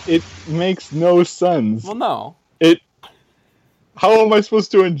 It makes no sense. Well, no. How am I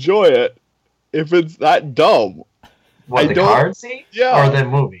supposed to enjoy it if it's that dumb? What, the card scene? Yeah. Or the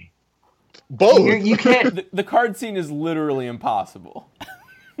movie? Both. You can't. The card scene is literally impossible.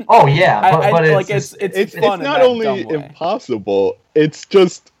 Oh yeah, but it's fun. It's not only impossible; it's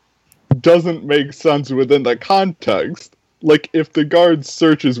just doesn't make sense within the context. Like if the guard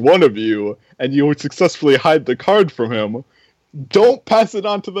searches one of you and you would successfully hide the card from him, don't pass it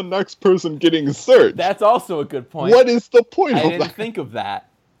on to the next person getting searched. That's also a good point. What is the point of that? I didn't think of that.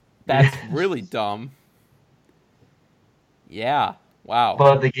 That's really dumb. Yeah. Wow.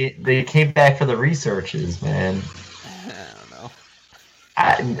 But they came back for the researches, man.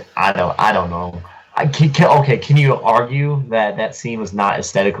 I don't know. I don't know. Can you argue that scene was not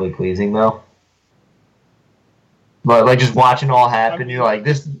aesthetically pleasing though? But like just watching it all happen, you're like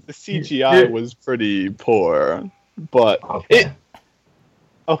this. The CGI was pretty poor, but it's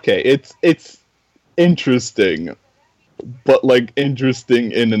interesting, but like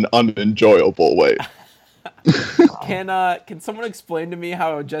interesting in an unenjoyable way. Can someone explain to me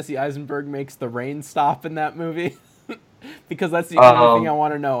how Jesse Eisenberg makes the rain stop in that movie? Because that's the only thing I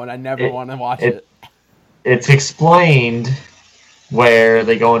want to know, and I never want to watch it. It's explained where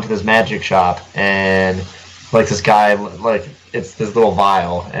they go into this magic shop, and like this guy, like it's this little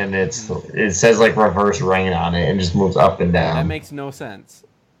vial, and it says like reverse rain on it, and just moves up and down. That makes no sense.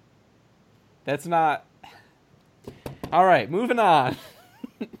 That's not. All right, moving on.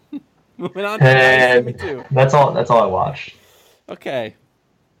 Moving on to Now You See Me Too. That's all I watched. Okay.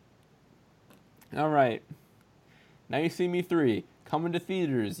 All right. Now You See Me 3. Coming to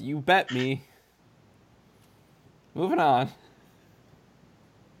theaters. You bet me. Moving on.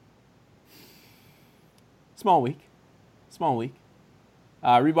 Small week.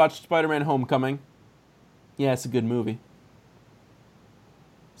 Rewatched Spider-Man Homecoming. Yeah, it's a good movie.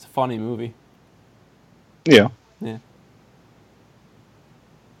 It's a funny movie. Yeah.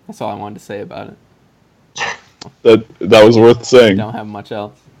 That's all I wanted to say about it. That was worth saying. Don't have much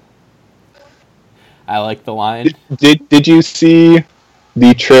else. I like the line. Did you see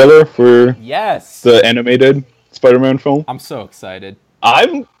the trailer for Yes the animated Spider-Man film? I'm so excited.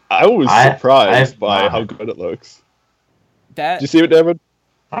 I'm I was surprised by how good it looks. Did you see it, David?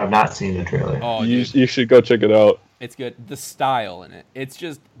 I've not seen the trailer. Oh, you should go check it out. It's good. The style in it. It's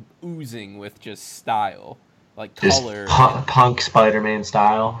just oozing with just style. Like just color. Punk Spider-Man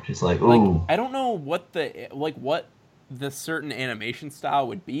style. Just like, ooh. Like, I don't know what the certain animation style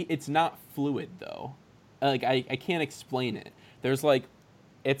would be. It's not fluid, though. Like, I can't explain it. There's, like,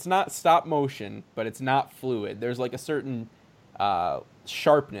 it's not stop motion, but it's not fluid. There's, like, a certain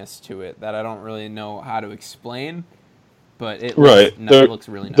sharpness to it that I don't really know how to explain. But it looks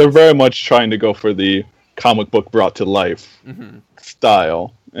really nice. They're very much trying to go for the comic book brought to life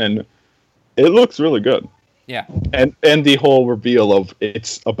style, and it looks really good. Yeah. And the whole reveal of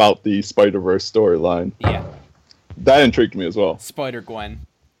it's about the Spider-Verse storyline. Yeah. That intrigued me as well. Spider-Gwen.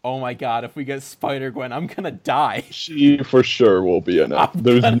 Oh my god, if we get Spider-Gwen, I'm gonna die. She for sure will be in it.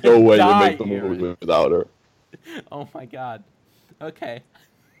 There's no way you make the movie without her. Oh my god. Okay.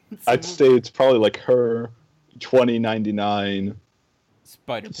 I'd say it's probably like her, 2099,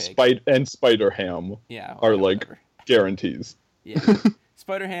 Spider-Pig, and Spider-Ham are like guarantees. Yeah.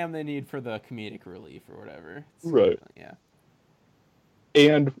 Spider-Ham they need for the comedic relief or whatever. Right. Yeah.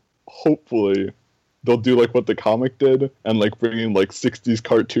 And hopefully they'll do like what the comic did and like bring in like 60s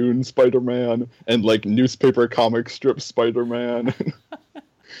cartoon Spider-Man and like newspaper comic strip Spider-Man.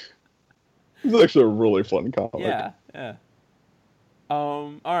 It's actually a really fun comic. Yeah.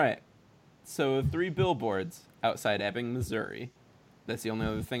 All right. So 3 billboards outside Ebbing, Missouri. That's the only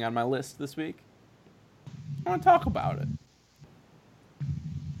other thing on my list this week. I want to talk about it.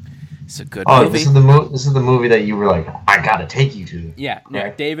 It's a good movie. This is the movie that you were like, I gotta take you to. Yeah, no,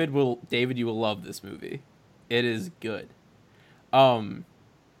 David, you will love this movie. It is good. I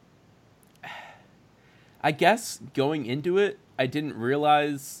guess going into it, I didn't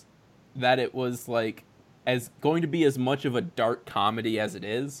realize that it was like going to be as much of a dark comedy as it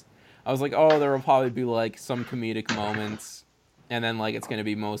is. I was like, oh, there will probably be like some comedic moments, and then like it's going to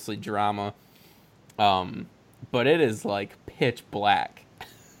be mostly drama. But it is like pitch black.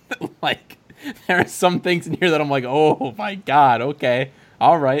 Like, there are some things in here that I'm like, oh my god, okay,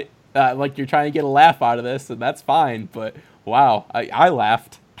 all right. Like, you're trying to get a laugh out of this, and that's fine, but wow, I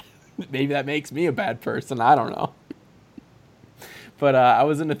laughed. Maybe that makes me a bad person, I don't know. But I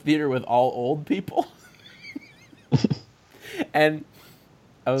was in a theater with all old people. And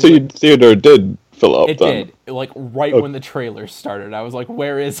I was your theater did fill up. It did. Like, right when the trailer started, I was like,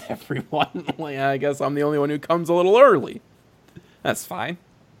 where is everyone? Like, I guess I'm the only one who comes a little early. That's fine.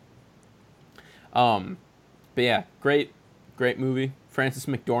 But yeah, great movie. Frances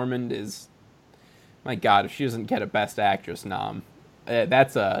McDormand is, my god, if she doesn't get a Best Actress nom,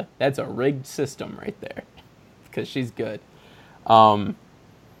 that's a rigged system right there, because she's good.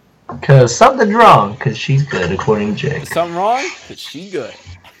 Because something's wrong, because she's good, according to Jake. Something wrong? Because she's good.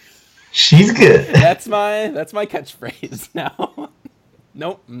 She's good. That's my catchphrase now.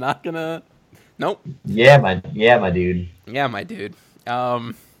 Nope, I'm not gonna. Nope. Yeah, my dude. Yeah, my dude.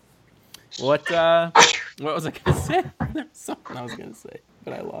 What was I gonna say? There was something I was gonna say,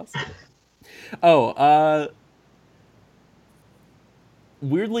 but I lost it.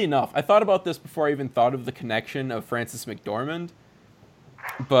 Weirdly enough, I thought about this before I even thought of the connection of Frances McDormand.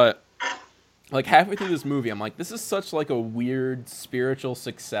 But like halfway through this movie, I'm like, this is such like a weird spiritual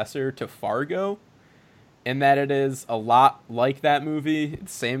successor to Fargo, in that it is a lot like that movie.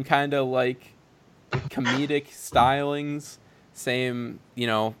 It's same kind of like comedic stylings. Same,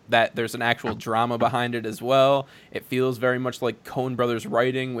 that there's an actual drama behind it as well. It feels very much like Coen Brothers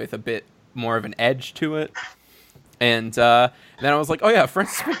writing with a bit more of an edge to it. And then I was like, oh yeah,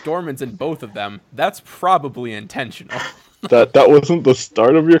 Frances McDormand's in both of them. That's probably intentional. That wasn't the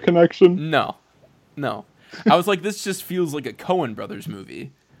start of your connection? No. I was like, this just feels like a Coen Brothers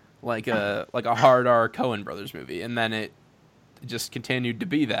movie. Like a hard R Coen Brothers movie. And then it just continued to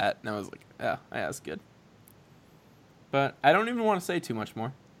be that. And I was like, yeah, that's good. But I don't even want to say too much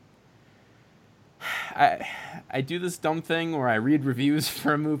more. I do this dumb thing where I read reviews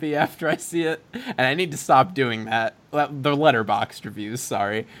for a movie after I see it, and I need to stop doing that. The Letterboxd reviews,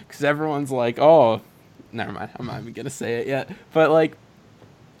 sorry. Because everyone's like, oh, never mind, I'm not even going to say it yet. But, like,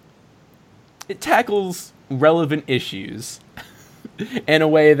 it tackles relevant issues in a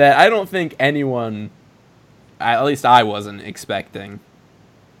way that I don't think anyone, at least I wasn't expecting.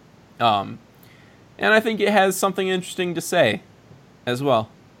 And I think it has something interesting to say as well.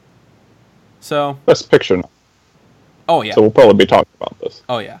 So Best Picture now. Oh yeah. So we'll probably be talking about this.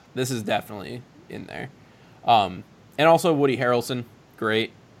 Oh yeah. This is definitely in there. And also Woody Harrelson,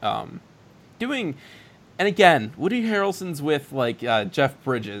 great. And again, Woody Harrelson's with like Jeff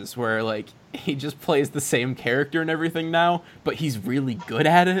Bridges, where like he just plays the same character and everything now, but he's really good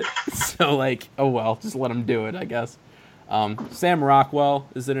at it. So, like, oh well, just let him do it, I guess. Sam Rockwell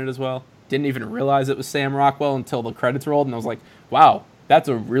is in it as well. Didn't even realize it was Sam Rockwell until the credits rolled, and I was like, wow, that's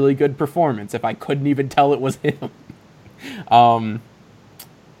a really good performance if I couldn't even tell it was him.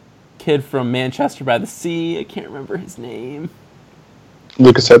 Kid from Manchester by the Sea, I can't remember his name.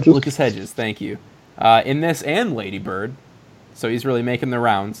 Lucas Hedges? Lucas Hedges, thank you. In this and Lady Bird, so he's really making the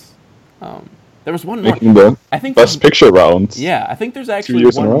rounds. There was one more. Making the I think Best Picture rounds. Yeah, I think there's actually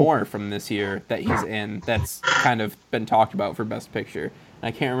one more from this year that he's in that's kind of been talked about for Best Picture. I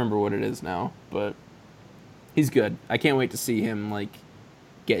can't remember what it is now, but he's good. I can't wait to see him like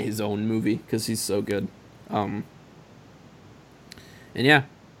get his own movie because he's so good. And yeah,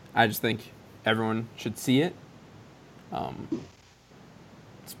 I just think everyone should see it.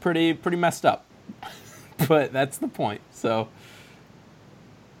 It's pretty messed up, but that's the point. So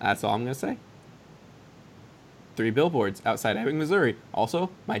that's all I'm gonna say. 3 billboards outside Ebbing, Missouri.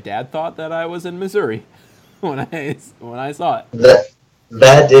 Also, my dad thought that I was in Missouri when I saw it.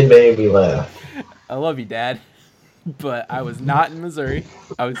 That did make me laugh. I love you, Dad, but I was not in Missouri.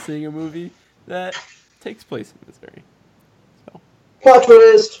 I was seeing a movie that takes place in Missouri. So. Plot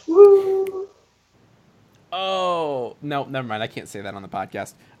twist! Woo! Oh no, never mind. I can't say that on the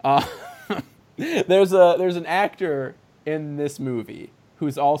podcast. There's an actor in this movie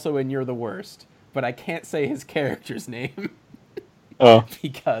who's also in You're the Worst, but I can't say his character's name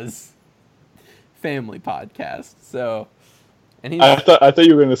because family podcast. So, and he's, I thought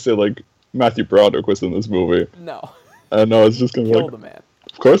you were gonna say like Matthew Broderick was in this movie. No, I know. It's just gonna be kill like, the man.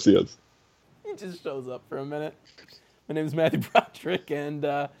 Of course he is. He just shows up for a minute. My name is Matthew Broderick, and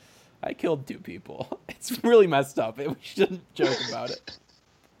I killed 2 people. It's really messed up. We shouldn't joke about it.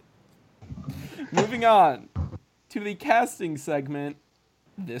 Moving on to the casting segment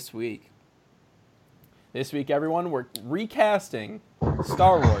this week. This week, everyone, we're recasting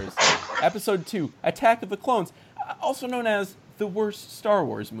Star Wars Episode 2, Attack of the Clones, also known as the worst Star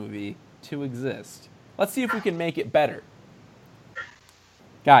Wars movie to exist. Let's see if we can make it better.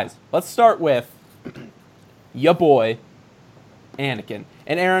 Guys, let's start with ya boy, Anakin.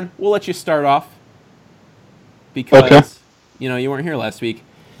 And Aaron, we'll let you start off because, you weren't here last week.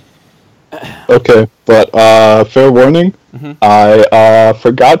 Okay, but fair warning, I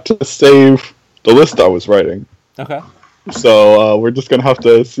forgot to save the list I was writing. Okay. So we're just going to have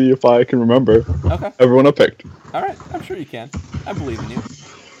to see if I can remember everyone I picked. All right, I'm sure you can. I believe in you.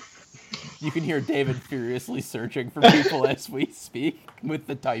 You can hear David furiously searching for people as we speak with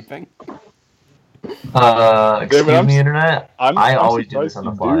the typing. Excuse me, Internet? I always do this on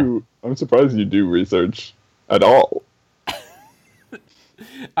the fly. I'm surprised you do research at all.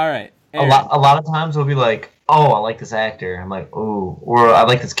 All right. A lot of times we'll be like, oh, I like this actor. I'm like, ooh. Or I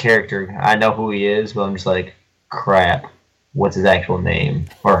like this character. I know who he is, but I'm just like, crap. What's his actual name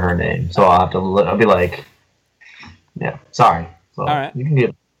or her name? So I'll be like, yeah, sorry. So all right. You can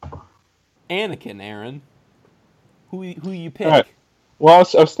get Anakin, Aaron. Who you pick? All right. Well, I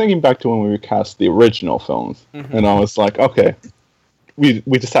was thinking back to when we recast the original films, and I was like, okay, we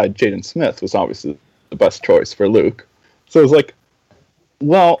decided Jaden Smith was obviously the best choice for Luke. So I was like,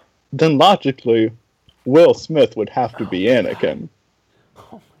 well, then logically, Will Smith would have to be Anakin.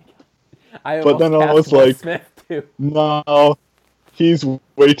 Oh my god! But then I was like, Smith too. No, he's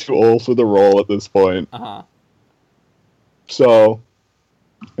way too old for the role at this point. So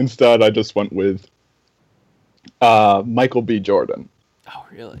instead, I just went with Michael B. Jordan. Oh,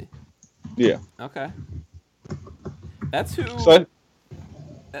 really? Yeah. Okay. That's who. So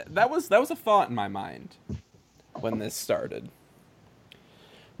that was a thought in my mind when this started.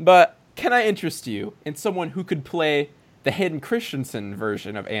 But can I interest you in someone who could play the Hayden Christensen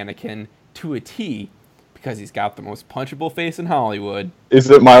version of Anakin to a T, because he's got the most punchable face in Hollywood? Is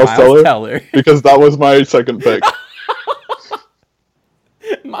it Miles Teller? Because that was my second pick.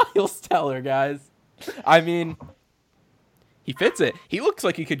 Miles Teller, guys. I mean, he fits it. He looks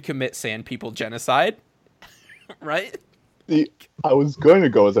like he could commit Sand People genocide, right? I was going to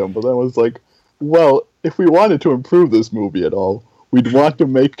go with him, but then I was like, well, if we wanted to improve this movie at all, we'd want to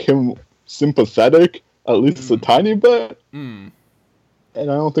make him sympathetic, at least a tiny bit. And I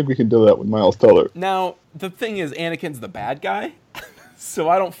don't think we can do that with Miles Teller. Now, the thing is, Anakin's the bad guy, so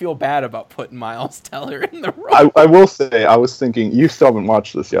I don't feel bad about putting Miles Teller in the role. I will say, I was thinking, you still haven't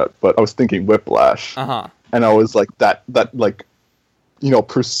watched this yet, but I was thinking Whiplash. And I was like, that like,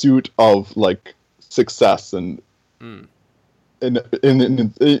 pursuit of, like, success and, in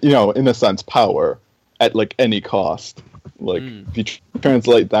a sense, power at, like, any cost. Like, if you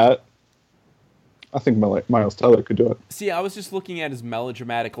translate that, I think Miles Teller could do it. See, I was just looking at his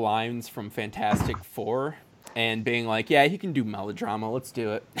melodramatic lines from Fantastic Four and being like, yeah, he can do melodrama. Let's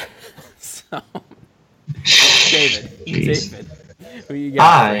do it. So, David, who you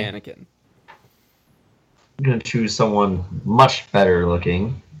got for Anakin? I'm going to choose someone much better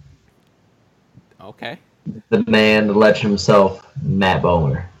looking. Okay. The man, the legend himself, Matt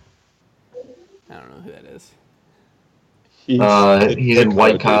Bomer. I don't know who that is. He's in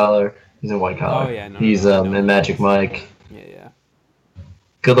White Collar. He's in White Collar. Oh, yeah. No, he's in Magic Mike. Yeah.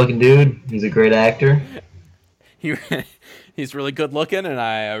 Good looking dude. He's a great actor. He's really good looking, and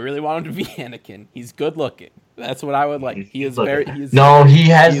I really want him to be Anakin. He's good looking. That's what I would like. He has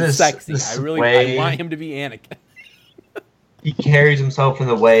this sexy. I want him to be Anakin. He carries himself in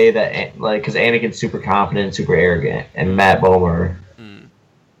the way that, like, because Anakin's super confident and super arrogant, and Matt Bomer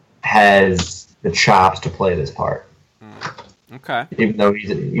has the chops to play this part. Okay. Even though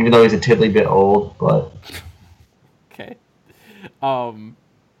he's a tiddly bit old, but okay.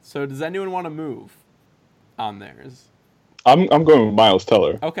 So does anyone want to move on theirs? I'm going with Miles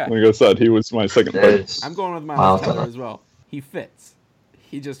Teller. Okay. Like I said, he was my second pick. I'm going with Miles Teller as well. He fits.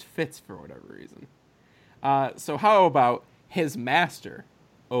 He just fits for whatever reason. So how about his master,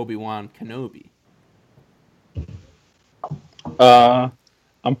 Obi-Wan Kenobi?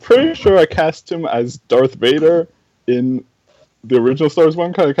 I'm pretty sure I cast him as Darth Vader in the original Star Wars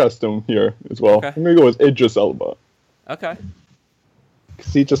one. Kind of cast him here as well. Okay. I'm gonna go with Idris Elba. Okay.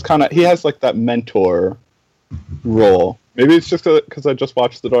 Because he has like that mentor role. Maybe it's just because I just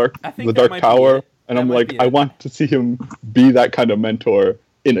watched The Dark Tower, and I'm like, I want to see him be that kind of mentor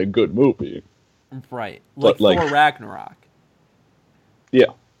in a good movie. Right. Like Thor Ragnarok. Yeah.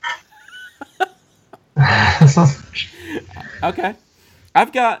 Okay.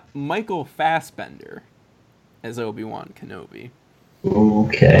 I've got Michael Fassbender as Obi-Wan Kenobi.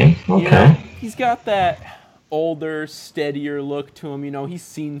 Okay. You know, he's got that older, steadier look to him. You know, he's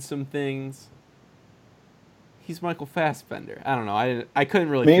seen some things. He's Michael Fassbender. I don't know. I couldn't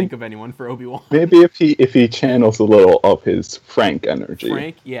really think of anyone for Obi-Wan. Maybe if he channels a little of his Frank energy.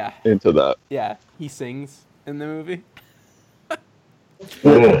 Frank, yeah. Into that. Yeah, he sings in the movie.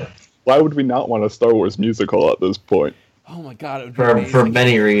 Why would we not want a Star Wars musical at this point? Oh my god, it would be amazing. For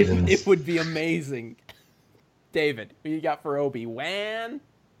many reasons. It would be amazing. David, who you got for Obi-Wan?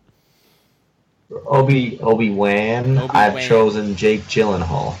 Obi-Wan. I've chosen Jake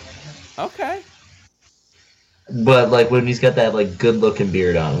Gyllenhaal. Okay. But like when he's got that like good looking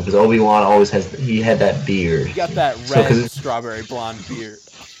beard on, because Obi-Wan always had that beard. He got that red strawberry blonde beard.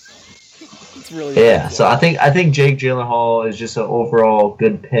 It's really nice. So I think Jake Gyllenhaal is just an overall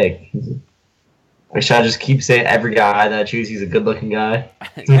good pick. Should I just keep saying every guy that I choose, he's a good looking guy?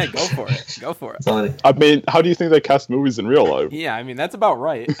 Yeah, go for it. Go for it. I mean, how do you think they cast movies in real life? Yeah, I mean that's about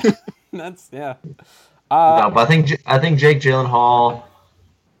right. No, but I think Jake Gyllenhaal.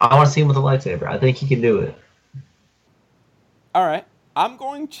 I want to see him with a lightsaber. I think he can do it. All right, I'm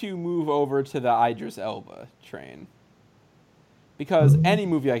going to move over to the Idris Elba train because any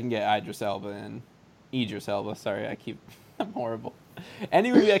movie I can get Idris Elba in, sorry, I'm horrible.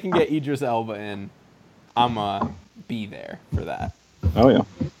 Any movie I can get Idris Elba in, I'm be there for that. Oh yeah.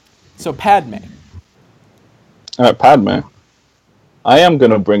 So Padme. All right, Padme. I am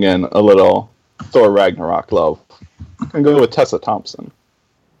gonna bring in a little Thor Ragnarok love. I'm gonna go with Tessa Thompson.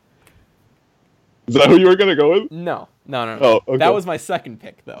 Is that who you were gonna go with? No. Oh, okay. That was my second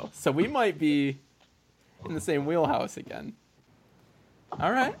pick, though. So we might be in the same wheelhouse again.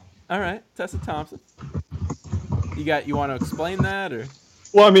 All right. Tessa Thompson. You want to explain that, or?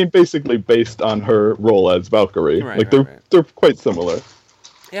 Well, I mean, basically based on her role as Valkyrie. Right, they're quite similar.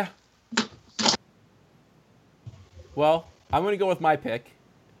 Yeah. Well, I'm gonna go with my pick.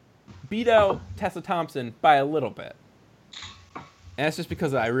 Beat out Tessa Thompson by a little bit, and that's just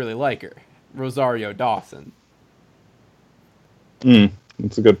because I really like her. Rosario Dawson.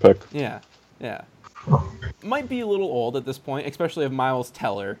 That's a good pick. Yeah. Might be a little old at this point, especially if Miles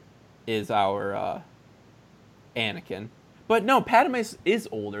Teller is our Anakin. But no, Padme is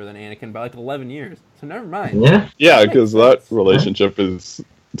older than Anakin by like 11 years, so never mind. Yeah, because that relationship is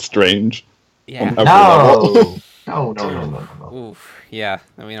strange. Yeah. No. Oof. Yeah.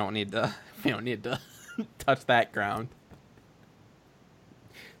 We don't need to touch that ground.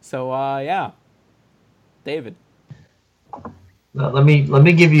 So yeah, David. Let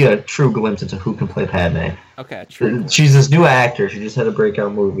me give you a true glimpse into who can play Padme. Okay, true. She's this new actor. She just had a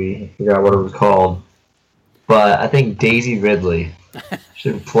breakout movie. I forgot what it was called. But I think Daisy Ridley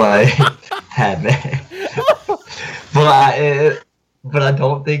should play Padme. But I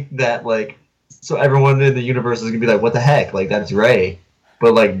don't think that, like, so everyone in the universe is going to be like, what the heck? Like, that's Rey.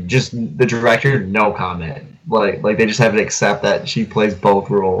 but like just the director, no comment. Like they just have to accept that she plays both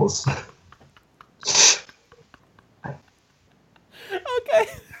roles. Okay.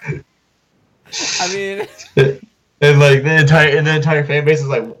 I mean, and like the entire fan base is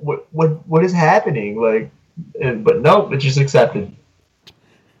like, what is happening? Like, but nope, it's just accepted.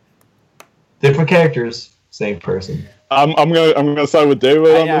 Different characters, same person. I'm gonna side with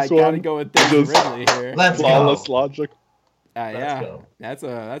David on this I one. gotta go with David Ridley here. Let's Flawless go. logic. Yeah, go. that's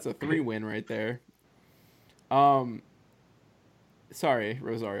a 3-win right there. Sorry,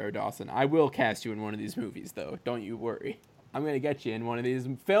 Rosario Dawson. I will cast you in one of these movies, though. Don't you worry. I'm gonna get you in one of these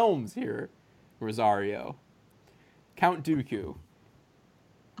films here, Rosario. Count Dooku.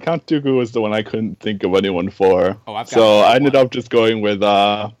 Count Dooku was the one I couldn't think of anyone for. Oh, I've got so that I ended one. up just going with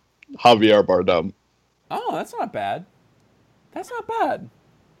Javier Bardem. Oh, that's not bad. That's not bad.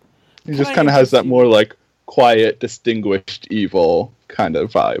 He just kind of has that more like quiet, distinguished, evil kind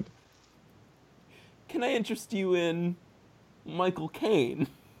of vibe. Can I interest you in Michael Caine?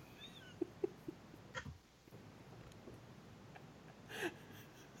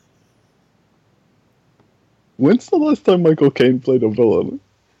 When's the last time Michael Caine played a villain?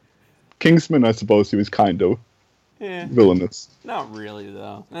 Kingsman, I suppose he was kind of villainous. Not really,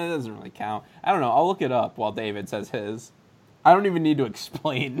 though. That doesn't really count. I don't know. I'll look it up while David says his. I don't even need to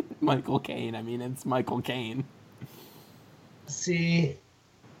explain Michael Caine. I mean, it's Michael Caine. See,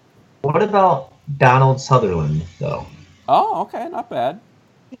 what about Donald Sutherland though? Oh, okay, not bad.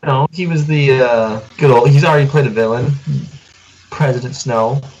 You know, he was the good old. He's already played a villain, President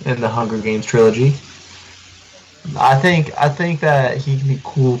Snow in the Hunger Games trilogy. I think that he can be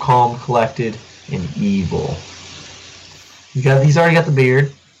cool, calm, collected, and evil. He's already got the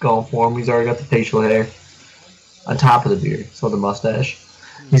beard going for him. He's already got the facial hair on top of the beard, so the mustache.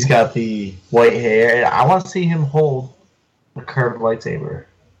 He's got the white hair. And I want to see him hold a curved lightsaber.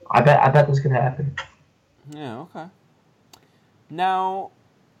 I bet this could happen. Yeah, okay. Now,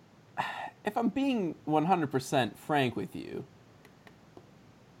 if I'm being 100% frank with you,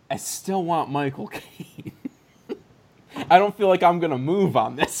 I still want Michael Caine. I don't feel like I'm going to move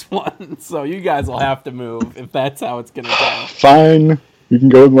on this one, so you guys will have to move if that's how it's going to go. Fine. You can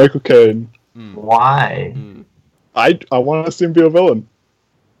go with Michael Caine. Why? I want to see him be a villain.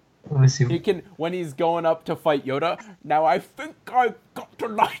 Let me see. You can, when he's going up to fight Yoda, now I think I've got the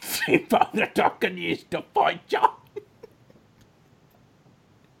lightsaber that I can use to fight you.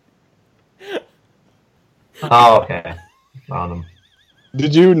 Oh, okay. Found him.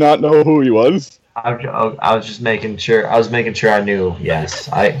 Did you not know who he was? I was just making sure. I was making sure I knew. Yes,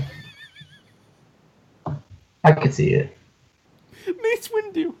 I could see it. Mace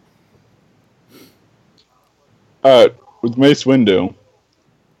Windu. Alright, with Mace Windu,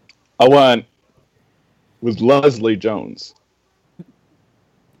 I went with Leslie Jones.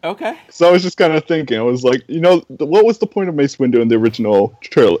 Okay. So I was just kind of thinking, I was like, what was the point of Mace Windu in the original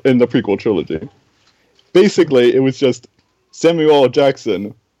in the prequel trilogy? Basically, it was just Samuel L.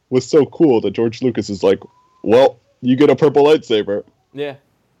 Jackson was so cool that George Lucas is like, well, you get a purple lightsaber. Yeah.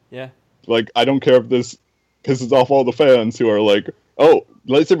 Yeah. Like, I don't care if this pisses off all the fans who are like, oh,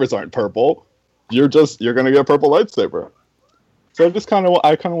 lightsabers aren't purple. You're gonna get a purple lightsaber. So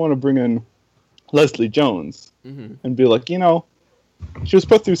I kind of want to bring in Leslie Jones and be like, she was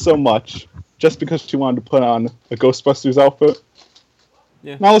put through so much just because she wanted to put on a Ghostbusters outfit.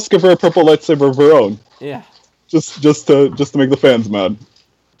 Yeah. Now let's give her a purple lightsaber of her own. Yeah. Just to make the fans mad.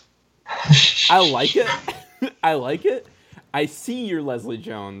 I like it. I like it. I see your Leslie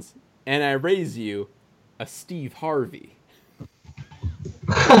Jones, and I raise you a Steve Harvey.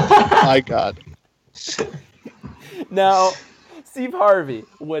 My God. Now, Steve Harvey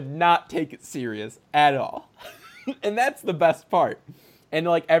would not take it serious at all. And that's the best part. And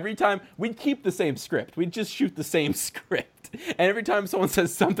like every time, we'd keep the same script. We'd just shoot the same script. And every time someone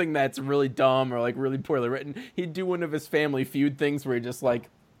says something that's really dumb or like really poorly written, he'd do one of his Family Feud things where he just like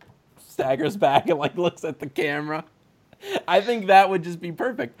staggers back and like looks at the camera. I think that would just be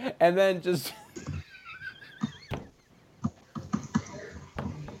perfect. And then just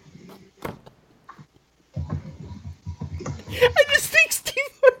I just think Steve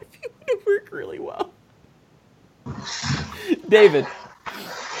Harvey would work really well. David,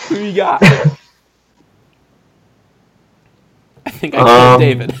 who you got? I think I killed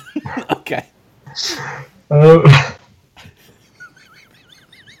David. Okay.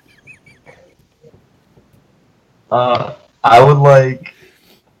 I would like.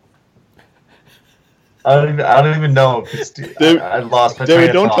 I don't even know. I lost my train David,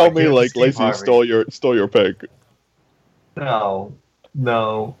 of don't thought. tell me Give it to like Steve Lacey Harvey. stole your pick. No.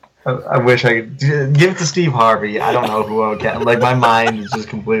 I wish I could give it to Steve Harvey. I don't know who I would get. Like, my mind is just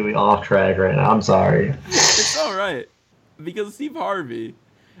completely off track right now. I'm sorry. It's all right. Because Steve Harvey,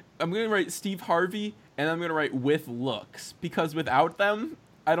 I'm going to write Steve Harvey, and I'm going to write with looks. Because without them,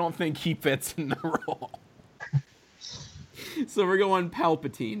 I don't think he fits in the role. So we're going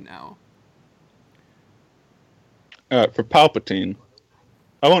Palpatine now. For Palpatine,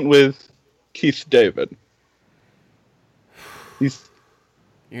 I went with Keith David. You're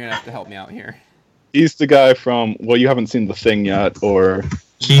gonna have to help me out here. He's the guy from, well, you haven't seen The Thing yet, or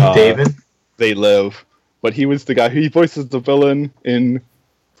Keith David? They Live, but he was the guy who voices the villain in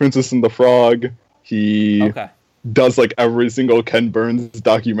Princess and the Frog. He does like every single Ken Burns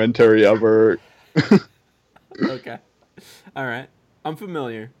documentary ever. Okay. All right. I'm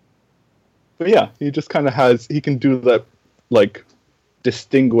familiar. But yeah, he just kind of he can do that like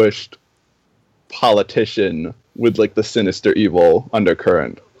distinguished politician with like the sinister evil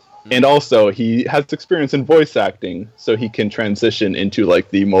undercurrent. And also he has experience in voice acting, so he can transition into like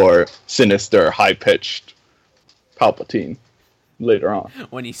the more sinister, high-pitched Palpatine later on.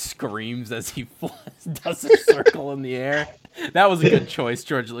 When he screams as he does a circle in the air. That was a good choice,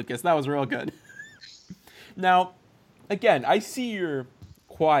 George Lucas. That was real good. Now, again, I see your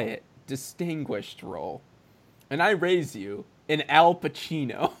quiet, distinguished role, and I raise you in Al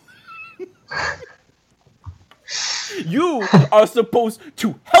Pacino. You are supposed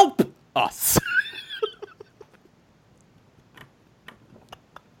to help us.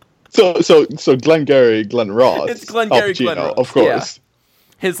 So Glengarry Glen Ross. It's Glengarry Al Pacino, Glen Ross, of course.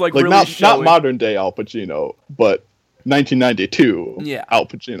 Yeah. His like really not modern day Al Pacino, but 1992 Al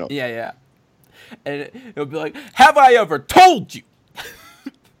Pacino. Yeah. And it'll be like, have I ever told you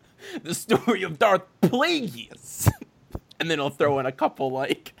the story of Darth Plagueis? And then he'll throw in a couple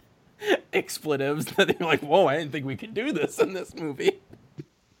like expletives that you're like, whoa, I didn't think we could do this in this movie.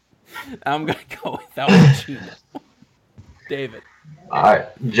 I'm gonna go with Al Pacino. David. All right,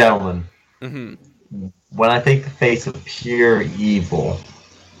 gentlemen. Mm-hmm. When I think the face of pure evil,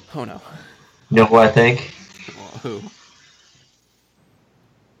 oh no, you know who I think? Well, who?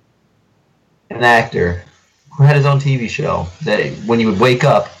 An actor who had his own TV show that when you would wake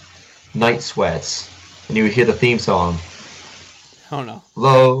up, night sweats, and you would hear the theme song. Oh no.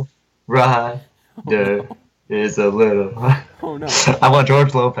 Low rider is a little. Oh no. I want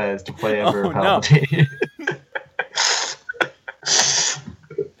George Lopez to play Emperor Palpatine. No.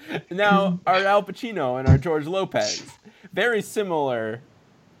 Now, our Al Pacino and our George Lopez, very similar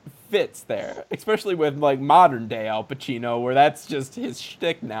fits there, especially with like modern day Al Pacino, where that's just his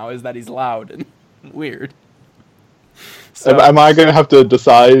shtick now, is that he's loud and weird. So, am I going to have to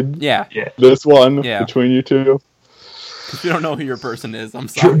decide this one between you two? Because we don't know who your person is. I'm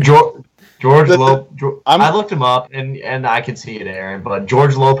sorry. George Lopez. I looked him up, and I can see it, Aaron. But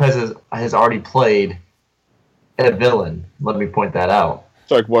George Lopez has already played a villain. Let me point that out.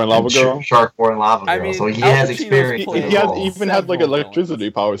 Sharkboy and Lava Girl. Sharkboy and Lava Girl. I mean, so he has experience. He has even had like electricity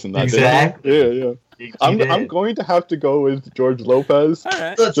powers in that. Exactly. Yeah. I'm going to have to go with George Lopez. All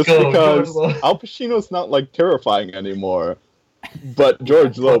right. Just because Al Pacino's not like terrifying anymore, but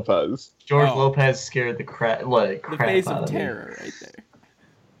George Lopez. George Lopez scared the crap the face of terror right there.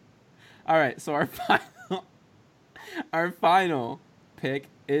 All right, so our final pick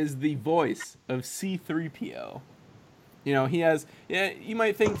is the voice of C-3PO. You know, he has, you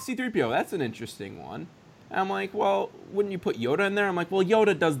might think C-3PO, that's an interesting one. And I'm like, well, wouldn't you put Yoda in there? I'm like, well,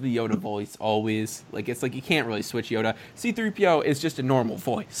 Yoda does the Yoda voice always. Like, it's like you can't really switch Yoda. C-3PO is just a normal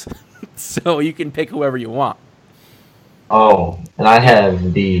voice. So you can pick whoever you want. Oh, and I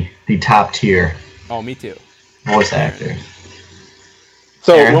have the top tier. Oh, me too. Voice actor.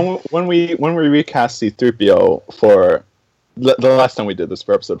 So when we recast C-3PO for the last time we did this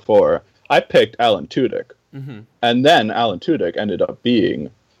for episode 4, I picked Alan Tudyk. Mm-hmm. And then Alan Tudyk ended up being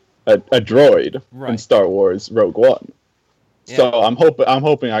a droid in Star Wars Rogue One. Yeah. So I'm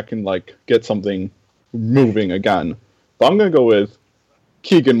hoping I can like get something moving again. But I'm gonna go with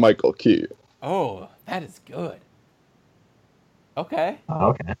Keegan-Michael Key. Oh, that is good. Okay.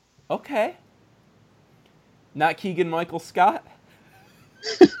 Okay. Not Keegan-Michael Scott?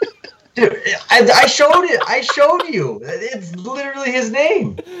 Dude, I showed it. I showed you. It's literally his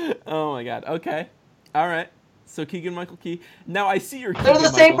name. Oh my god. Okay. All right. So Keegan-Michael Key. Now I see your. They're the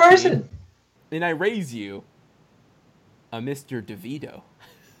same person. And I raise you a Mr. DeVito,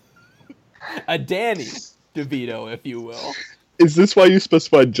 a Danny DeVito, if you will. Is this why you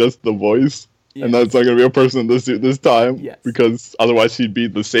specified just the voice? Yes. And that's not going to be a person in the suit this time? Yes. Because otherwise he'd be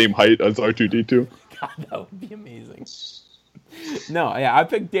the same height as R2-D2? God, that would be amazing. No, I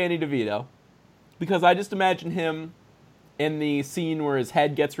picked Danny DeVito because I just imagine him in the scene where his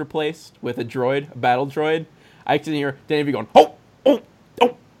head gets replaced with a droid, a battle droid, I can hear Danny DeVito going,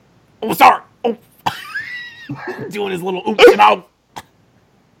 oh, sorry, oh, doing his little oops and out.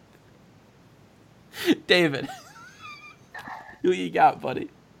 David, who you got,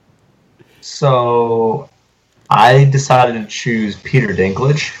 buddy? So, I decided to choose Peter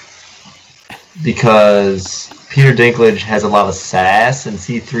Dinklage because Peter Dinklage has a lot of sass, and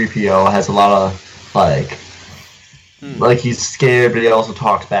C-3PO has a lot of like he's scared, but he also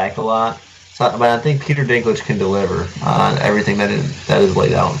talks back a lot. So, but I think Peter Dinklage can deliver on everything that is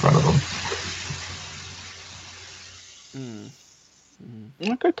laid out in front of him.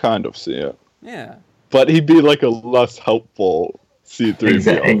 I could kind of see it. Yeah. But he'd be like a less helpful C-3PO.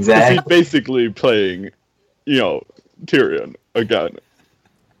 Exactly. Because he's basically playing, Tyrion again.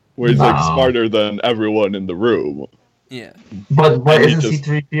 Where he's smarter than everyone in the room. Yeah. But isn't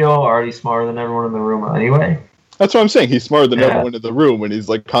C-3PO already smarter than everyone in the room anyway? That's what I'm saying. He's smarter than everyone in the room, and he's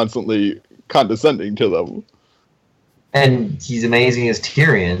like constantly condescending to them. And he's amazing as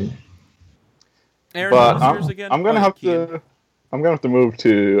Tyrion. Aaron, but what's yours again? I'm gonna have to move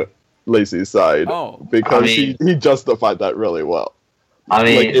to Lacey's side because he justified that really well. I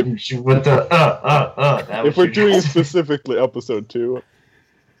mean, with the if we're doing specifically episode 2,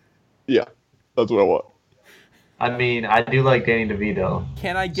 yeah, that's what I want. I mean, I do like Danny DeVito.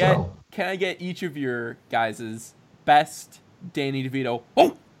 Can I get each of your guys' best Danny DeVito?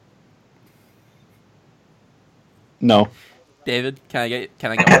 Oh, no. David, can I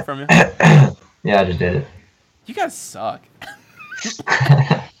get one from you? Yeah, I just did it. You guys suck.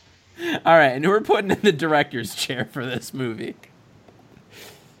 All right, and we're putting in the director's chair for this movie.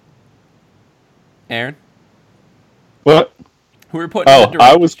 Aaron? What? Who are putting in the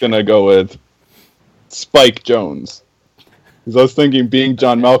director's I was going to go with Spike Jonze. Because I was thinking being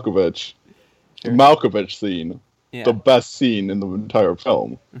John Malkovich, the Malkovich scene, the best scene in the entire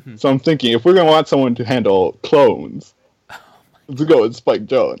film. Mm-hmm. So I'm thinking, if we're going to want someone to handle clones, let's go with Spike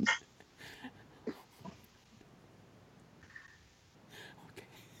Jonze.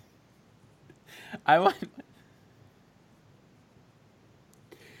 I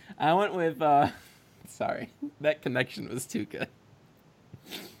went with sorry, that connection was too good.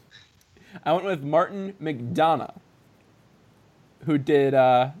 I went with Martin McDonagh, who did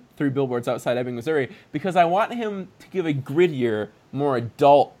 3 Billboards Outside Ebbing, Missouri, because I want him to give a grittier, more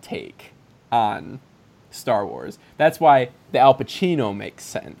adult take on Star Wars. That's why the Al Pacino makes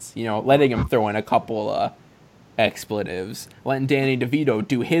sense. Letting him throw in a couple expletives, letting Danny DeVito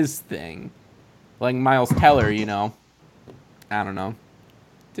do his thing. Like Miles Teller, I don't know,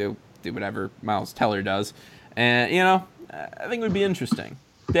 do whatever Miles Teller does. And, I think it would be interesting.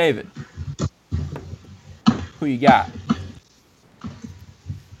 David, who you got?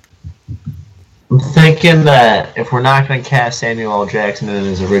 I'm thinking that if we're not going to cast Samuel L. Jackson in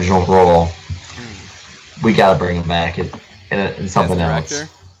his original role, we got to bring him back in something else.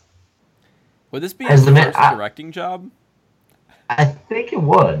 Would this be his first directing job? I think it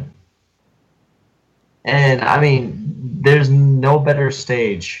would. And, I mean, there's no better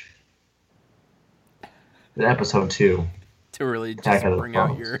stage than episode 2. To really just bring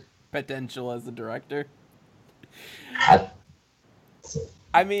out your potential as a director?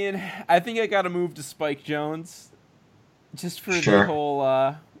 I mean, I think I got to move to Spike Jonze. Just for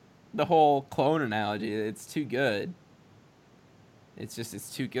the whole clone analogy. It's too good.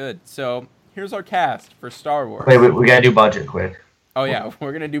 It's too good. So, here's our cast for Star Wars. Wait, we got to do budget quick. Oh, yeah,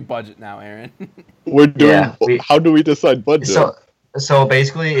 we're going to do budget now, Aaron. We're doing... how do we decide budget? So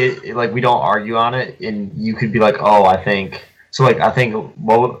basically, we don't argue on it, and you could be like, oh, I think... So, I think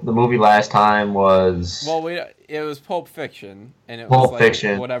the movie last time was... Well, it was Pulp Fiction, and it Pulp was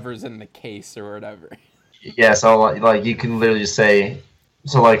Fiction. Whatever's in the case or whatever. Yeah, so, you can literally just say...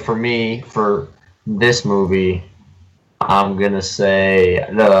 So, for me, for this movie, I'm going to say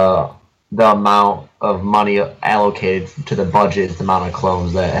the amount of money allocated to the budget is the amount of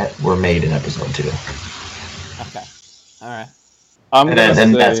clones that were made in episode 2. Okay. All right.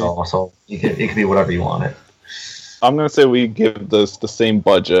 And that's all. So it could be whatever you want it. I'm going to say we give this the same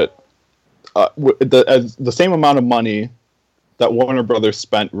budget, the same amount of money that Warner Brothers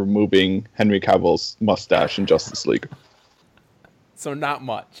spent removing Henry Cavill's mustache in Justice League. So not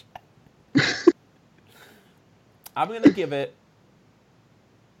much. I'm going to give it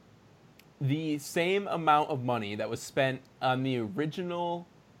the same amount of money that was spent on the original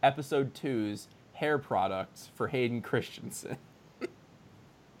episode 2's hair products for Hayden Christensen.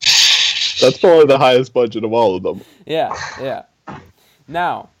 That's probably the highest budget of all of them. Yeah.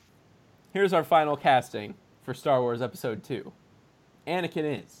 Now, here's our final casting for Star Wars Episode 2.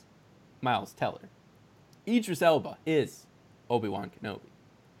 Anakin is Miles Teller. Idris Elba is Obi-Wan Kenobi.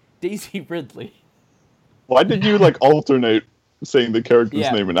 Daisy Ridley. Why did you alternate saying the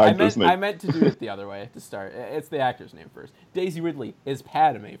character's name and actor's name? I meant to do it the other way to start. It's the actor's name first. Daisy Ridley is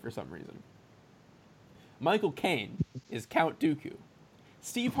Padme for some reason. Michael Caine is Count Dooku.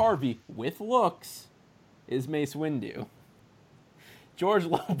 Steve Harvey, with looks, is Mace Windu. George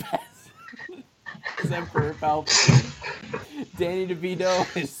Lopez is Emperor Palpatine. Danny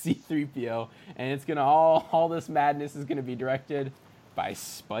DeVito is C-3PO, and it's gonna all this madness is gonna be directed by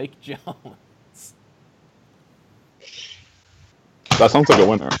Spike Jonze. That sounds like a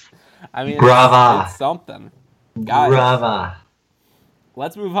winner. I mean, Brava. it's something. Guys, Brava.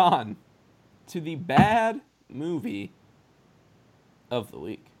 let's move on to the bad movie of the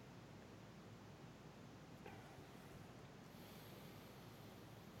week.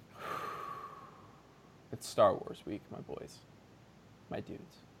 It's Star Wars week, my boys. My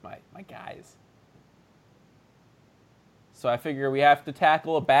dudes. My guys. So I figure we have to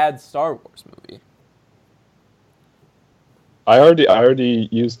tackle a bad Star Wars movie. I already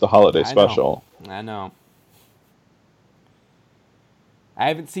used the holiday special. I know. I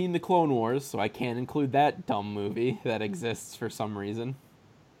haven't seen the Clone Wars, so I can't include that dumb movie that exists for some reason.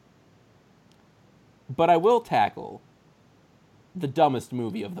 But I will tackle the dumbest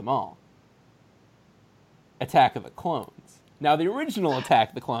movie of them all. Attack of the Clones. Now, the original Attack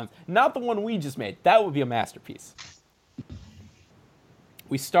of the Clones, not the one we just made. That would be a masterpiece.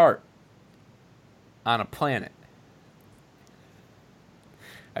 We start on a planet.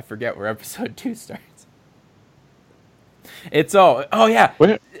 I forget where episode 2 starts. It's yeah.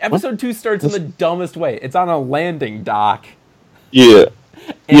 Wait, episode 2 starts in the dumbest way. It's on a landing dock. Yeah.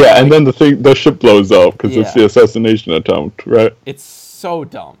 And then the ship blows up because it's the assassination attempt, right? It's so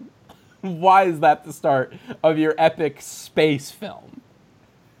dumb. Why is that the start of your epic space film?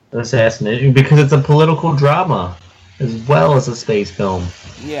 Assassination, because it's a political drama as well as a space film.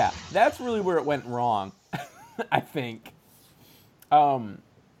 Yeah, that's really where it went wrong, I think.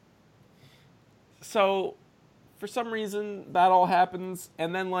 So, for some reason, that all happens,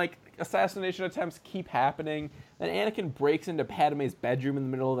 and then, assassination attempts keep happening. Then Anakin breaks into Padme's bedroom in the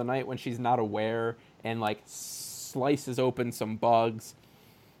middle of the night when she's not aware, and, slices open some bugs.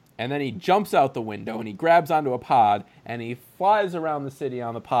 And then he jumps out the window, and he grabs onto a pod, and he flies around the city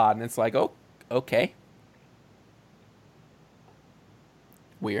on the pod, and it's like, oh, okay.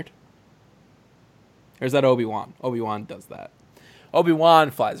 Weird. There's that Obi-Wan. Obi-Wan does that. Obi-Wan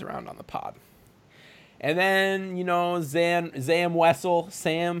flies around on the pod. And then, Sam Wessel.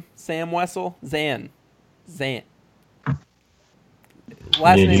 Last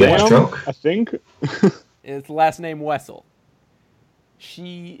name Wessel. I think. It's last name Wessel.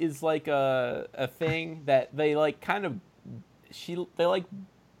 She is a thing that they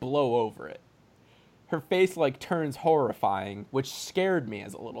blow over it. Her face turns horrifying, which scared me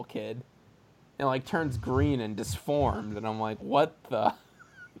as a little kid. And turns green and disformed, and I'm like, what the?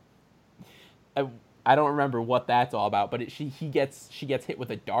 I don't remember what that's all about, but she gets hit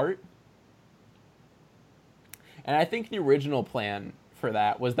with a dart. And I think the original plan for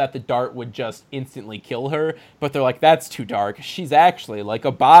that was that the dart would just instantly kill her, but they're like, that's too dark. She's actually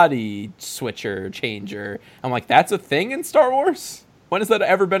a body switcher changer. I'm like, that's a thing in Star Wars? When has that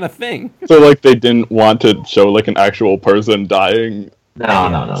ever been a thing? So they didn't want to show an actual person dying.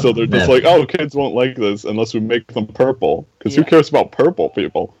 No. So they're just kids won't like this unless we make them purple. Because who cares about purple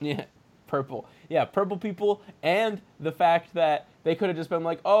people? Yeah, purple. Yeah, purple people, and the fact that they could have just been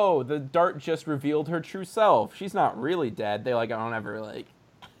like, oh, the dart just revealed her true self. She's not really dead. They, don't ever,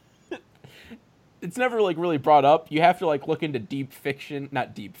 it's never, really brought up. You have to, look into deep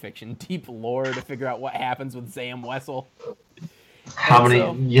lore to figure out what happens with Sam Wessel.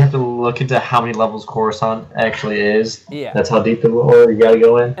 You have to look into how many levels Coruscant actually is. Yeah. That's how deep the lore you gotta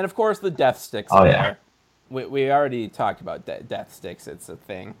go in. And, of course, the death sticks are there. Yeah. We already talked about death sticks. It's a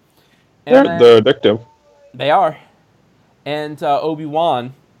thing. They're addictive. They are. And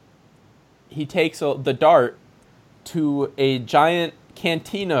Obi-Wan, he takes the dart to a giant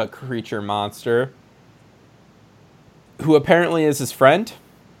cantina creature monster who apparently is his friend.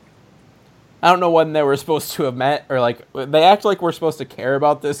 I don't know when they were supposed to have met, or they act like we're supposed to care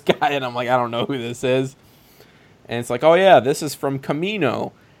about this guy, and I'm like, I don't know who this is. And it's like, oh yeah, this is from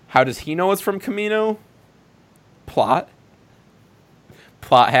Kamino. How does he know it's from Kamino? Plot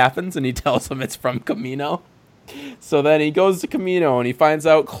happens, and he tells him it's from Kamino. So then he goes to Kamino, and he finds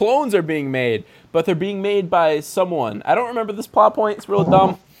out clones are being made, but they're being made by someone. I don't remember this plot point. It's real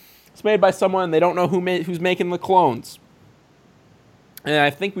dumb. It's made by someone. They don't know who's making the clones. And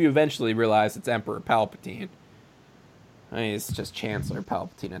I think we eventually realize it's Emperor Palpatine. I mean, it's just Chancellor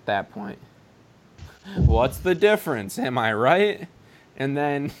Palpatine at that point. What's the difference? Am I right? And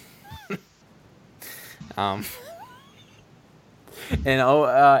then, Anakin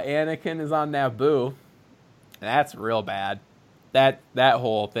is on Naboo. That's real bad. That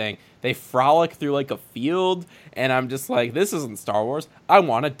whole thing. They frolic through like a field, and I'm just like, this isn't Star Wars. I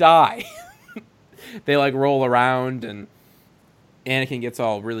want to die. They like roll around, and Anakin gets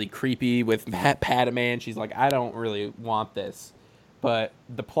all really creepy with Padme, and she's like, I don't really want this. But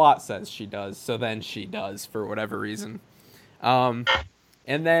the plot says she does, so then she does for whatever reason. And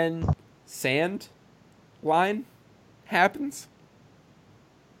then sand line happens.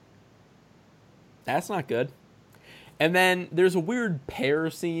 That's not good. And then there's a weird pear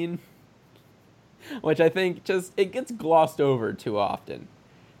scene, which I think just, it gets glossed over too often.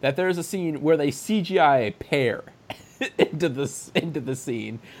 That there's a scene where they CGI a pear into the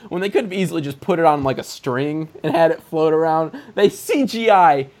scene when they could have easily just put it on like a string and had it float around. They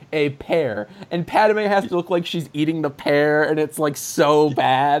CGI a pear, and Padme has to look like she's eating the pear, and it's like so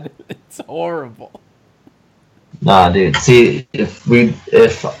bad. It's horrible. Nah, dude. See,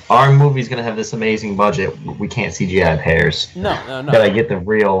 if our movie's gonna have this amazing budget, we can't CGI pears. No. Gotta get the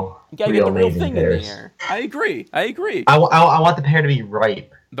real, You gotta get the real amazing thing pears. in the air. I agree. I want the pear to be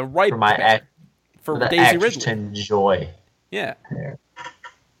ripe. The ripe for my pear. For the Daisy act Ridley. to enjoy. Yeah. Pear.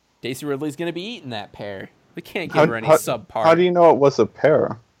 Daisy Ridley's gonna be eating that pear. We can't give her any subpar. How do you know it was a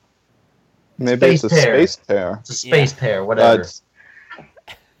pear? Maybe Space it's a pear. space pear. It's a space pear, whatever. That's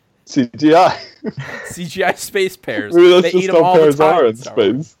CGI. CGI space pears. Maybe that's They just eat them how all the pears time are in in Star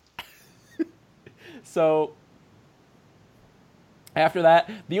Wars. space. So, after that,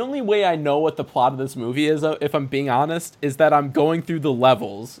 the only way I know what the plot of this movie is, if I'm being honest, is that I'm going through the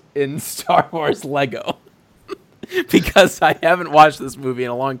levels in Star Wars Lego. Because I haven't watched this movie in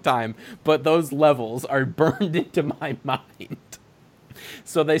a long time, but those levels are burned into my mind.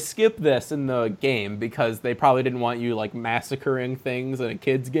 So they skip this in the game because they probably didn't want you like massacring things in a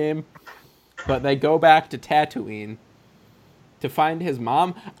kid's game. But they go back to Tatooine to find his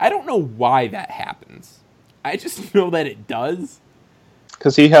mom. I don't know why that happens. I just know that it does.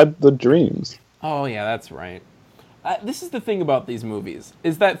 Because he had the dreams. Oh yeah, that's right. This is the thing about these movies,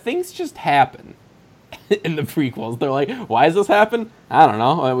 is that things just happen. In the prequels, they're like, "Why does this happen? I don't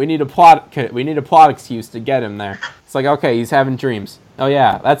know. We need a plot excuse to get him there." It's like, okay, he's having dreams. Oh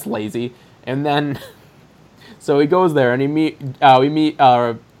yeah, that's lazy. And then, so he goes there, and we meet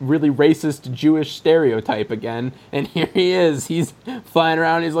a really racist Jewish stereotype again. And here he is. He's flying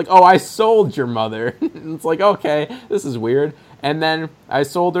around. He's like, "Oh, I sold your mother." And it's like, okay, this is weird. And then I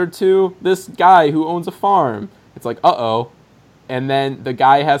sold her to this guy who owns a farm. It's like, uh-oh. And then the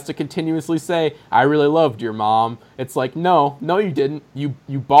guy has to continuously say, "I really loved your mom." It's like, no, you didn't. You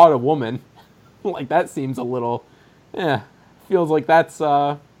bought a woman. Like, that seems a little, feels like that's,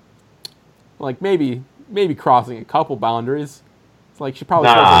 like maybe crossing a couple boundaries. It's like she probably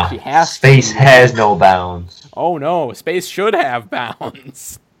feels like she has to. Space has no bounds. Oh no, space should have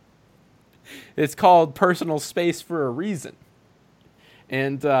bounds. It's called personal space for a reason.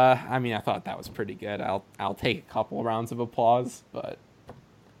 And, I mean, I thought that was pretty good. I'll take a couple rounds of applause, but...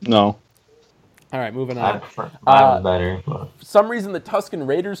 No. All right, moving on. Mine was better. But... For some reason, the Tusken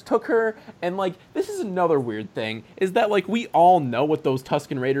Raiders took her, and, like, this is another weird thing, is that, like, we all know what those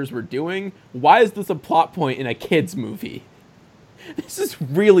Tusken Raiders were doing. Why is this a plot point in a kid's movie? This is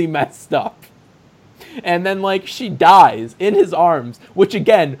really messed up. And then, like, she dies in his arms, which,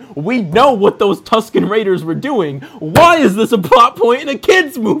 again, we know what those Tusken Raiders were doing. Why is this a plot point in a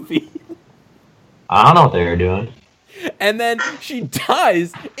kid's movie? I don't know what they were doing. And then she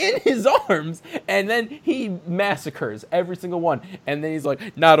dies in his arms, and then he massacres every single one. And then he's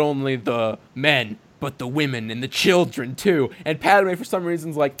like, not only the men, but the women and the children, too. And Padme, for some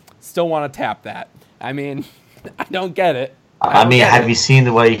reason, is like, still want to tap that. I mean, I don't get it. I mean, have you seen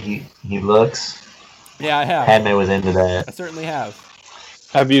the way he looks? Yeah, I have. Padme was into that. I certainly have.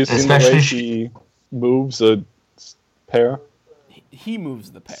 Have you seen Especially the way she moves a pear? He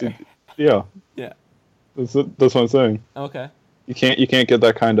moves the pear. Yeah. Yeah. That's what I'm saying. Okay. You can't get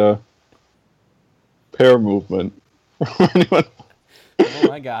that kind of pear movement from anyone. Oh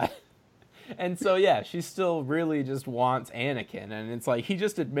my god. And so yeah, she still really just wants Anakin, and it's like he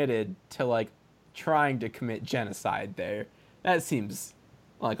just admitted to like trying to commit genocide there. That seems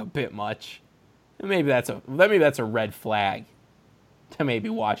like a bit much. Maybe that's a red flag to maybe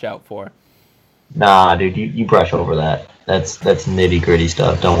watch out for. Nah, dude, you brush over that. That's nitty gritty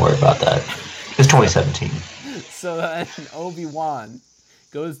stuff. Don't worry about that. It's 2017. So then Obi-Wan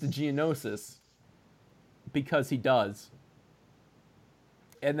goes to Geonosis because he does.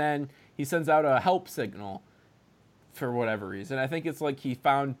 And then he sends out a help signal for whatever reason. I think it's like he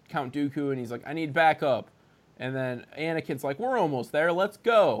found Count Dooku and he's like, I need backup. And then Anakin's like, we're almost there, let's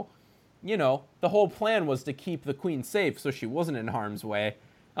go. You know, the whole plan was to keep the queen safe so she wasn't in harm's way.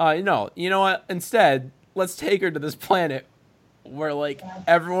 You know what? Instead, let's take her to this planet where, like,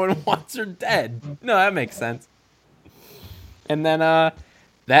 everyone wants her dead. No, that makes sense. And then that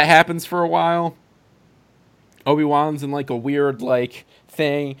happens for a while. Obi-Wan's in, like, a weird, like,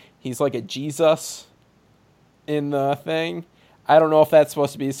 thing. He's like a Jesus in the thing. I don't know if that's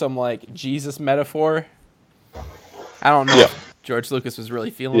supposed to be some, like, Jesus metaphor. I don't know if George Lucas was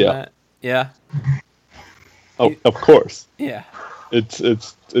really feeling that. Yeah. Oh, of course. Yeah. It's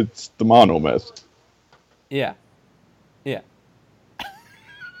the monomyth. Yeah. Yeah.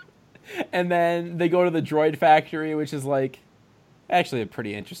 And then they go to the droid factory, which is, like, actually a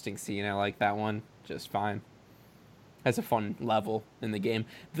pretty interesting scene. I like that one just fine. Has a fun level in the game.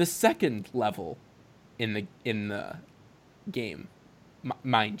 The second level in the game,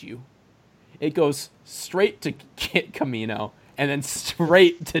 mind you, it goes straight to Kit Camino and then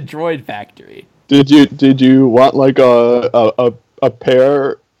straight to Droid Factory. Did you want like a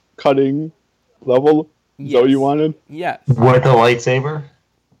pair cutting level? Is that what you wanted? Yes. With a lightsaber?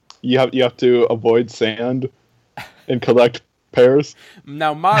 You have to avoid sand and collect pairs.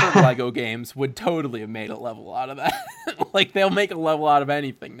 Now, modern Lego games would totally have made a level out of that. Like, they'll make a level out of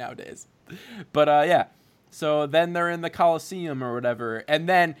anything nowadays. But, yeah. So then they're in the Coliseum or whatever. And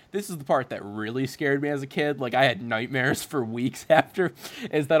then, this is the part that really scared me as a kid. Like, I had nightmares for weeks after.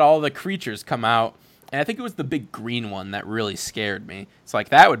 Is that all the creatures come out. And I think it was the big green one that really scared me. It's like,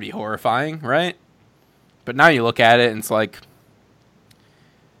 that would be horrifying, right? But now you look at it and it's like...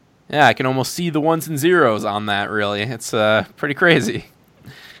 Yeah, I can almost see the ones and zeros on that, really. It's pretty crazy.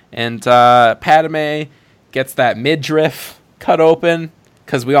 And Padme gets that midriff cut open,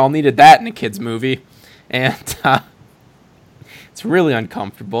 because we all needed that in a kid's movie. And it's really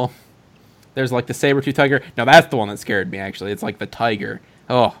uncomfortable. There's like the saber-tooth tiger. No, that's the one that scared me, actually. It's like the tiger.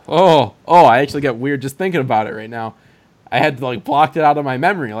 Oh, I actually get weird just thinking about it right now. I had like blocked it out of my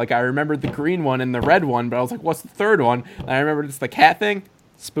memory. Like, I remembered the green one and the red one, but I was like, what's the third one? And I remembered it's the cat thing.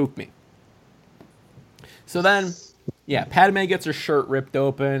 Spooked me. So then, yeah, Padme gets her shirt ripped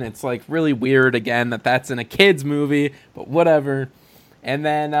open. It's like really weird again that's in a kid's movie, but whatever. And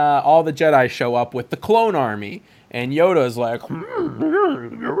then all the Jedi show up with the clone army. And Yoda's like,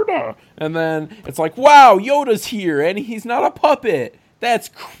 Yoda. And then it's like, wow, Yoda's here and he's not a puppet. That's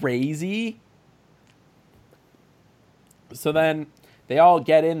crazy. So then they all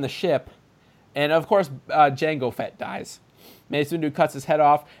get in the ship. And of course, Jango Fett dies. Mace Windu cuts his head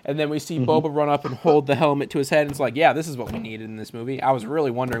off, and then we see Boba run up and hold the helmet to his head, and it's like, yeah, this is what we needed in this movie. I was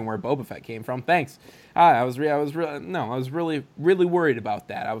really wondering where Boba Fett came from. Thanks. I was really worried about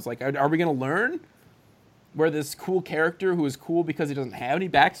that. I was like, are we going to learn where this cool character who is cool because he doesn't have any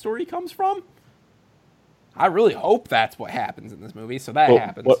backstory comes from? I really hope that's what happens in this movie, so that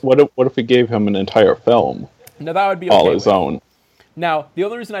happens. What if we gave him an entire film? No, that would be okay all his own. Now, the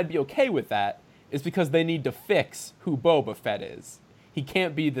only reason I'd be okay with that is because they need to fix who Boba Fett is. He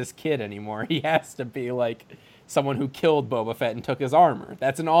can't be this kid anymore. He has to be like someone who killed Boba Fett and took his armor.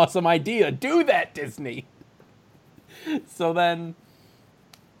 That's an awesome idea. Do that, Disney. So then,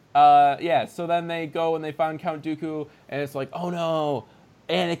 so then they go and they find Count Dooku, and it's like, oh no,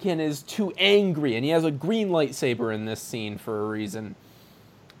 Anakin is too angry, and he has a green lightsaber in this scene for a reason.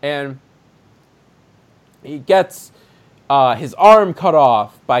 And he gets his arm cut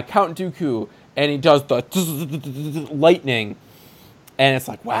off by Count Dooku, and he does the lightning. And it's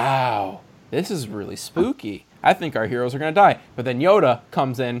like, wow, this is really spooky. I think our heroes are going to die. But then Yoda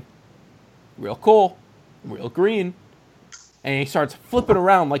comes in, real cool, real green, and he starts flipping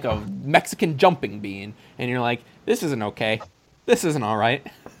around like a Mexican jumping bean. And you're like, this isn't okay. This isn't all right.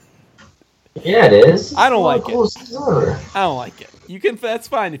 Yeah, it is. I don't like it. I don't like it. That's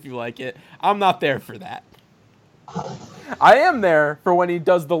fine if you like it. I'm not there for that. I am there for when he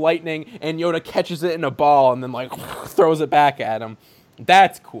does the lightning and Yoda catches it in a ball and then like throws it back at him.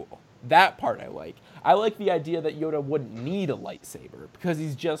 That's cool. That part I like. I like the idea that Yoda wouldn't need a lightsaber because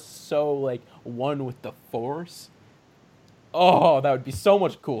he's just so like one with the Force. Oh, that would be so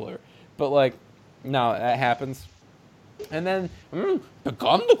much cooler. But like, no, that happens. And then,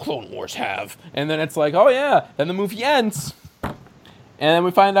 begun the Clone Wars have. And then it's like, oh yeah, then the movie ends. And then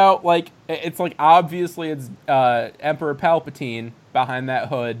we find out, like, it's like, obviously it's Emperor Palpatine behind that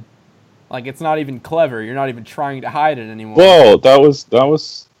hood. Like, it's not even clever. You're not even trying to hide it anymore. Whoa, that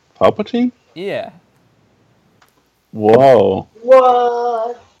was Palpatine? Yeah. Whoa.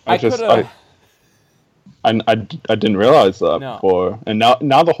 What? I didn't realize that No. before, and now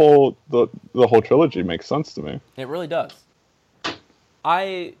the whole trilogy makes sense to me. It really does.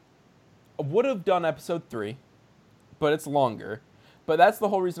 I would have done episode 3, but it's longer. But that's the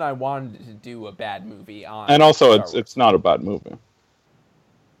whole reason I wanted to do a bad movie on. And also, Star Wars. it's not a bad movie.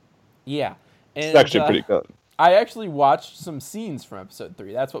 Yeah, and, It's actually pretty good. I actually watched some scenes from episode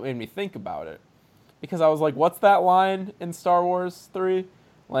 3. That's what made me think about it, because I was like, "What's that line in Star Wars 3?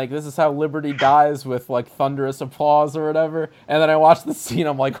 Like, this is how Liberty dies with like thunderous applause or whatever." And then I watched the scene.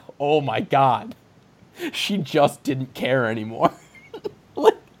 I'm like, "Oh my god, she just didn't care anymore."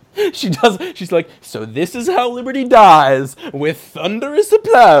 Like, she's like, "So this is how Liberty dies with thunderous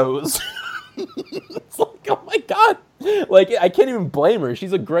applause." It's like, oh my god. Like, I can't even blame her.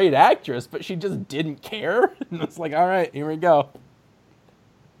 She's a great actress, but she just didn't care. And it's like, all right, here we go.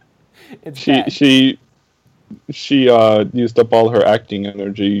 It's bad. She used up all her acting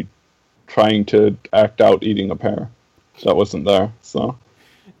energy trying to act out eating a pear that wasn't there. So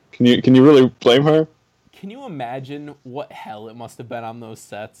can you really blame her? Can you imagine what hell it must have been on those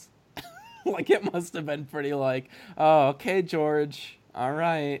sets? Like, it must have been pretty like, "Oh, okay, George. All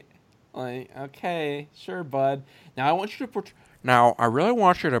right. Like, okay, sure, bud. Now I want you to Now, I really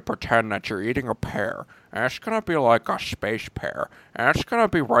want you to pretend that you're eating a pear. And it's going to be like a space pear. And it's going to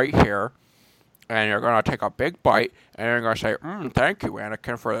be right here. And you're going to take a big bite. And you're going to say, thank you,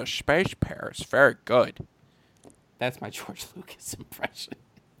 Anakin, for the space pear. It's very good." That's my George Lucas impression.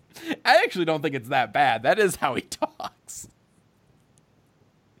 I actually don't think it's that bad. That is how he talks.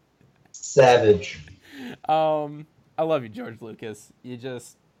 Savage. I love you, George Lucas. You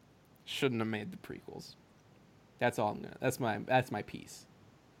just shouldn't have made the prequels. That's all I'm gonna. That's my piece.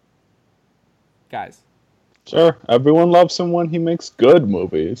 Guys. Sure, everyone loves him when he makes good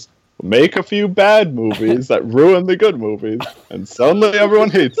movies. Make a few bad movies that ruin the good movies, and suddenly everyone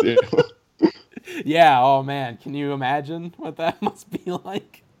hates you. Yeah, oh man, can you imagine what that must be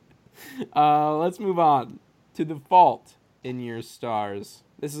like? Let's move on to The Fault in Your Stars.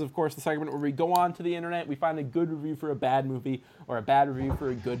 This is, of course, the segment where we go on to the internet, we find a good review for a bad movie, or a bad review for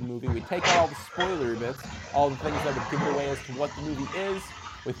a good movie. We take out all the spoiler bits, all the things that would give it away as to what the movie is.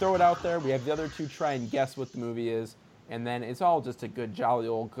 We throw it out there, we have the other two try and guess what the movie is, and then it's all just a good, jolly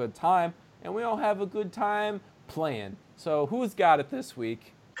old good time, and we all have a good time playing. So who's got it this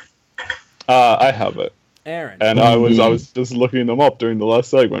week? I have it. Aaron. And I was just looking them up during the last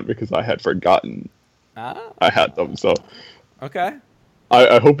segment because I had forgotten I had them. So okay.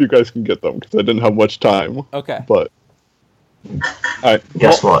 I hope you guys can get them because I didn't have much time. Okay. But all right.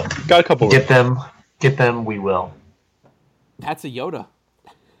 Guess what? Got a couple. Get them. We will. That's a Yoda.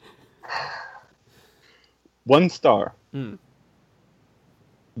 1 star.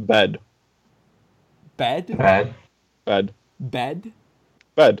 Bed. Bed. Bad. Bed. Bed.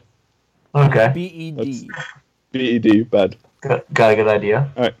 Bed. Okay. B-E-D. B-E-D. Bed. Got a good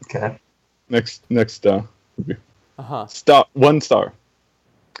idea. All right. Okay. Next. Review. 1 star.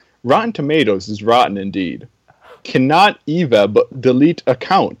 Rotten Tomatoes is rotten indeed. Cannot eveb delete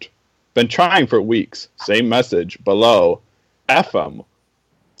account. Been trying for weeks. Same message below. FM.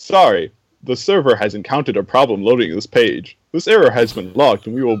 Sorry, the server has encountered a problem loading this page. This error has been logged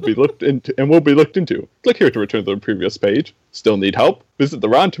and will be looked into. Click here to return to the previous page. Still need help? Visit the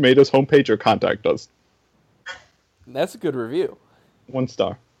Rotten Tomatoes homepage or contact us. That's a good review. 1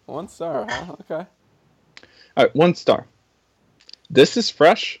 star. 1 star, huh? Okay. Alright, 1 star. This is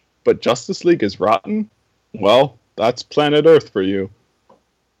fresh, but Justice League is rotten? Well, that's planet Earth for you.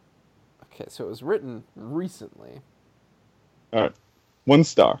 Okay, so it was written recently. Alright, 1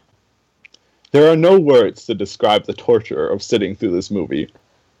 star. There are no words to describe the torture of sitting through this movie.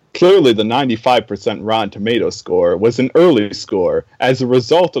 Clearly the 95% Rotten Tomatoes score was an early score as a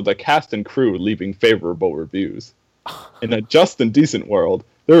result of the cast and crew leaving favorable reviews. In a just and decent world,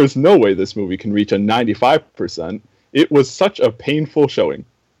 there is no way this movie can reach a 95%. It was such a painful showing.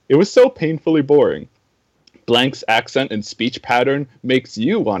 It was so painfully boring. Blank's accent and speech pattern makes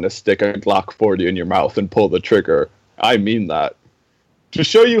you want to stick a Glock 40 in your mouth and pull the trigger. I mean that. To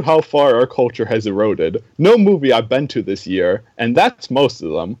show you how far our culture has eroded, no movie I've been to this year, and that's most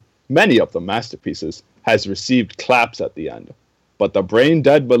of them, many of them masterpieces, has received claps at the end. But the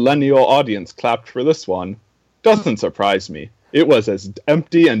brain-dead millennial audience clapped for this one. Doesn't surprise me. It was as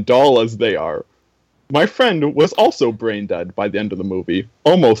empty and dull as they are. My friend was also brain-dead by the end of the movie,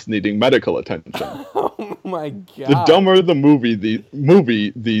 almost needing medical attention. Oh my god. The dumber the movie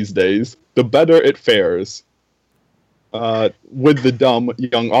these days, the better it fares. With the dumb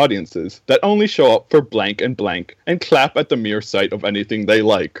young audiences that only show up for blank and clap at the mere sight of anything they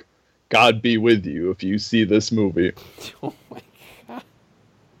like. God be with you if you see this movie. Oh my god.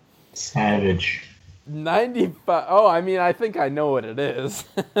 Savage. 95. Oh, I mean, I think I know what it is.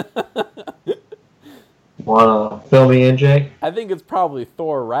 Wanna fill me in, Jake? I think it's probably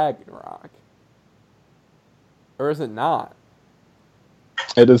Thor Ragnarok. Or is it not?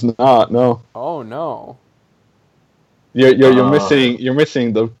 It is not. No. Oh no. You're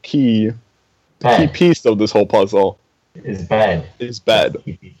missing the key piece of this whole puzzle. Is bed. Is bed.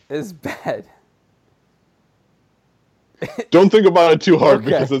 Is bed. Don't think about it too hard Okay.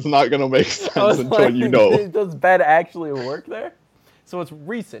 because it's not gonna make sense until you know. Does bed actually work there? So it's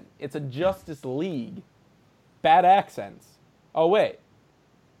recent. It's a Justice League. Bad accents. Oh wait.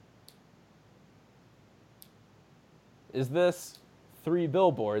 Is this 3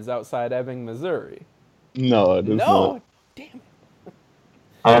 billboards outside Ebbing, Missouri? No, it is No. not. Damn it.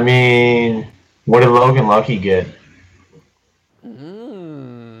 I mean, what did Logan Lucky get?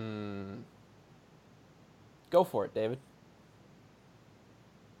 Go for it, David.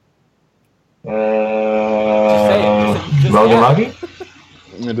 Logan Just Lucky?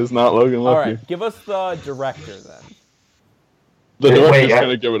 It is not Logan All Lucky. right, give us the director then. The Wait, director's I-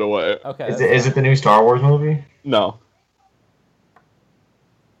 gonna give it away. Okay. Is it the new Star Wars movie? No.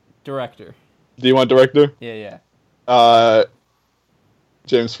 Director? Do you want director? Yeah.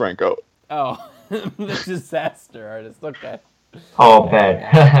 James Franco. Oh, the disaster artist. Okay. Oh, bed.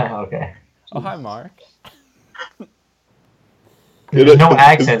 Okay. Oh, hi, Mark. There's no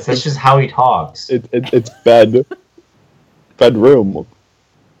accents. That's just how he talks. It's bed. Bedroom.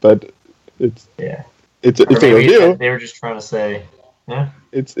 Bed. It's Yeah. it's Or a maybe review. they were just trying to say, yeah.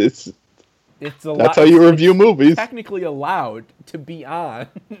 It's It's that's how you review movies. Technically allowed to be on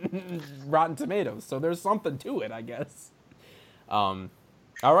Rotten Tomatoes, so there's something to it, I guess. All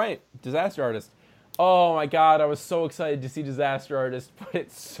right, Disaster Artist. Oh my God, I was so excited to see Disaster Artist, but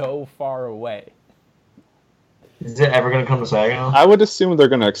it's so far away. Is it ever going to come to Saginaw? I would assume they're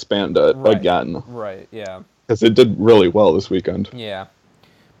gonna expand it Right. again Right? Yeah. because it did really well this weekend. Yeah.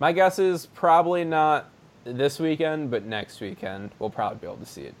 My guess is probably not this weekend, but next weekend we'll probably be able to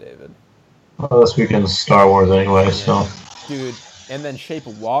see it, David. Well, this weekend's Star Wars anyway, so. Dude, and then Shape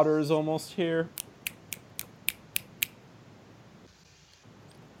of Water is almost here.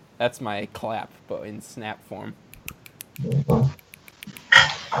 That's my clap, but in snap form.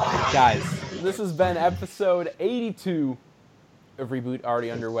 Guys, this has been episode 82 of Reboot,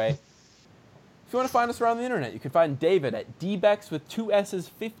 already underway. If you want to find us around the internet, you can find David at dbex with 2 S's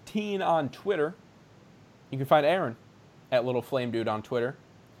 15 on Twitter. You can find Aaron at Little Flame Dude on Twitter.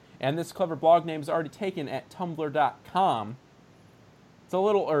 And this clever blog name is already taken at tumblr.com. It's a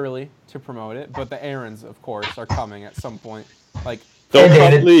little early to promote it, but the errands, of course, are coming at some point. Like, They'll And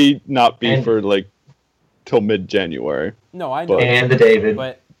David. probably not be And- for like till mid-January. no, I know. And the David.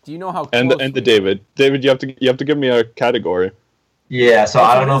 But do you know how And close the we- David. David, you have to give me a category. Yeah, so Oh,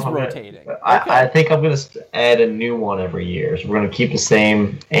 I so don't it know is if I'm rotating. gonna, Okay. I think I'm going to add a new one every year. So we're going to keep the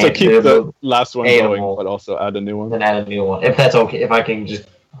same So keep the last one animal. going, but also add a new one. then add a new one. If that's okay, if I can just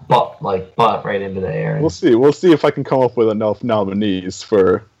butt right into the air. We'll see. We'll see if I can come up with enough nominees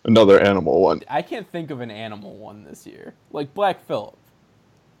for another animal one. I can't think of an animal one this year. Like Black Phillip.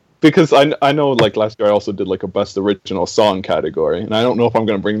 Because I know like last year I also did like a best original song category, and I don't know if I'm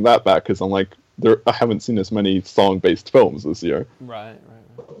going to bring that back because I'm like I haven't seen as many song-based films this year. Right.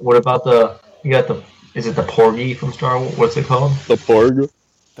 What about is it the Porgy from Star Wars? What's it called? The Porg,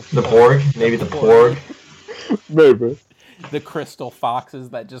 The Porg? Maybe the Porg? maybe. The crystal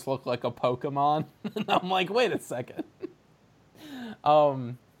foxes that just look like a Pokemon. And I'm like, wait a second.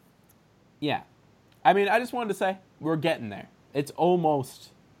 Yeah. I mean, I just wanted to say, we're getting there. It's almost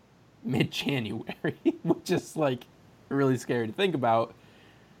mid-January, which is, like, really scary to think about.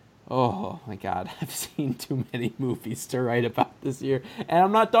 Oh, my God. I've seen too many movies to write about this year, and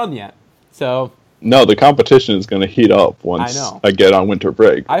I'm not done yet. So, No, the competition is going to heat up once I know. I get on winter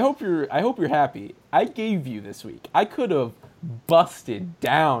break. I hope you're happy. I gave you this week. I could have busted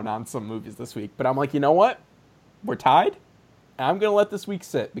down on some movies this week, but I'm like, you know what? We're tied. And I'm gonna let this week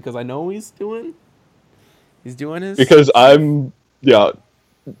sit because I know he's doing his Because I'm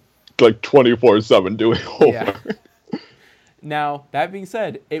like 24/7 doing homework. Yeah. Now, that being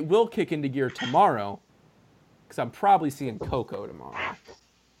said, it will kick into gear tomorrow because I'm probably seeing Coco tomorrow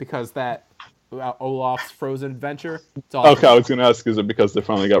because that Olaf's Frozen Adventure. It's all Okay, I was going to ask, is it because they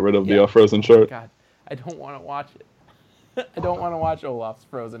finally got rid of Yeah. the Frozen shirt? God, I don't want to watch it. I don't want to watch Olaf's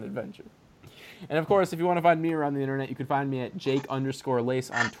Frozen Adventure. And of course, if you want to find me around the internet, you can find me at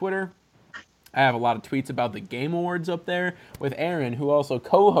Jake_Lace on Twitter. I have a lot of tweets about the Game Awards up there with Aaron, who also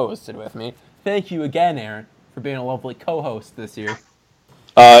co-hosted with me. Thank you again, Aaron, for being a lovely co-host this year.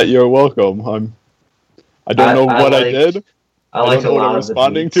 You're welcome. I don't know what I did. I like don't know a what lot I'm of the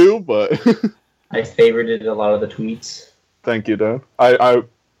responding tweets. to, but I favorited a lot of the tweets. Thank you, Dan. I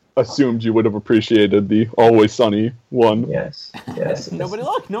assumed you would have appreciated the Always Sunny one. Yes. Nobody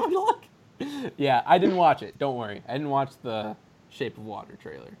look. Yeah, I didn't watch it. Don't worry. I didn't watch the Shape of Water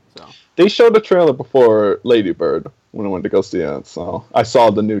trailer. So they showed the trailer before Lady Bird when I went to go see it, so I saw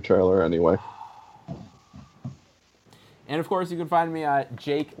the new trailer anyway. And of course, you can find me at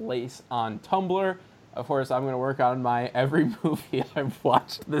Jake Lace on Tumblr. Of course, I'm going to work on my every movie I've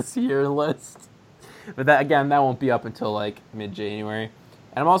watched this year list. But that won't be up until like mid-January.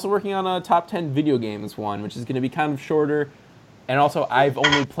 And I'm also working on a top 10 video games one, which is going to be kind of shorter. And also, I've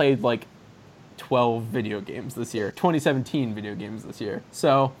only played like 12 video games this year, 2017 video games this year.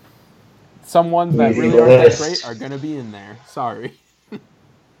 So some ones that really aren't that great are going to be in there. Sorry.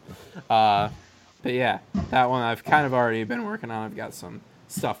 But yeah, that one I've kind of already been working on. I've got some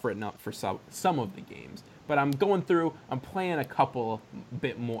stuff written up for some of the games. But I'm going through, I'm playing a little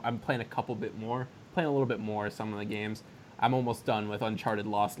bit more of some of the games. I'm almost done with Uncharted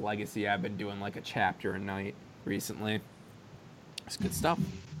Lost Legacy. I've been doing like a chapter a night recently. It's good stuff.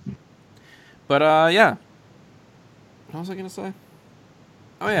 But yeah. What was I going to say?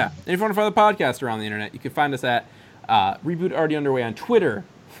 Oh yeah. And if you want to follow the podcast around the internet, you can find us at Reboot Already Underway on Twitter,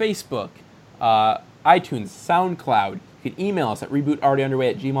 Facebook, iTunes, SoundCloud. You can email us at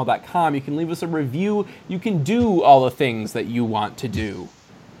rebootalreadyunderway@gmail.com. You can leave us a review. You can do all the things that you want to do.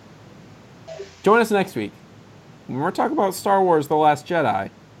 Join us next week when we're talking about Star Wars The Last Jedi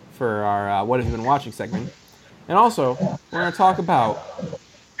for our What Have You Been Watching segment. And also, we're going to talk about...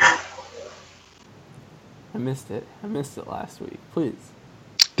 I missed it last week. Please.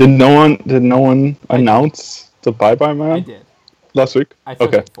 Did no one announce the Bye Bye Man? I did. Last week? I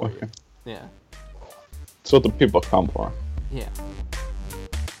took it for you. Yeah. That's what the people come for. Yeah.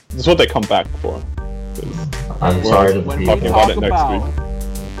 That's what they come back for. I'm sorry to be talking about it next week.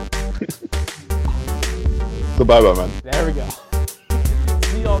 The Bye Bye Man. There we go.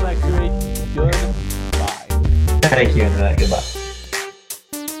 See you all next week. Goodbye. Thank you, Internet. Goodbye.